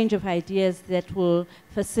exchange of ideas that will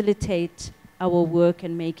facilitate our work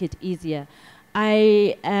and make it easier.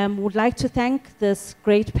 I would like to thank this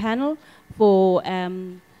great panel for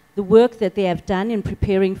the work that they have done in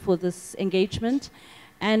preparing for this engagement,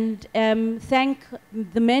 and thank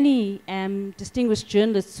the many distinguished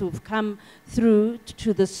journalists who've come through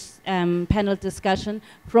to this panel discussion.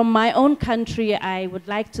 From my own country, I would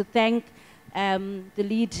like to thank the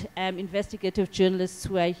lead investigative journalists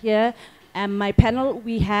who are here. My panel,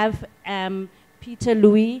 we have Peter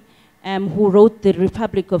Louis, who wrote The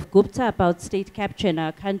Republic of Gupta about state capture in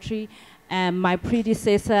our country. My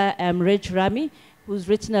predecessor, Reg Rami, who's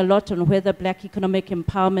written a lot on whether black economic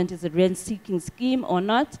empowerment is a rent-seeking scheme or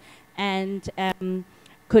not. And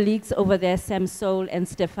colleagues over there, Sam Soul and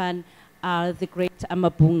Stefan, are the great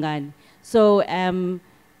Amabungan. So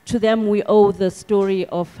to them we owe the story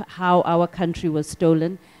of how our country was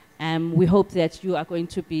stolen. We hope that you are going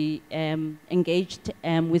to be engaged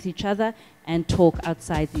with each other and talk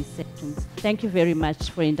outside these sections. Thank you very much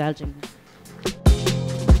for indulging me.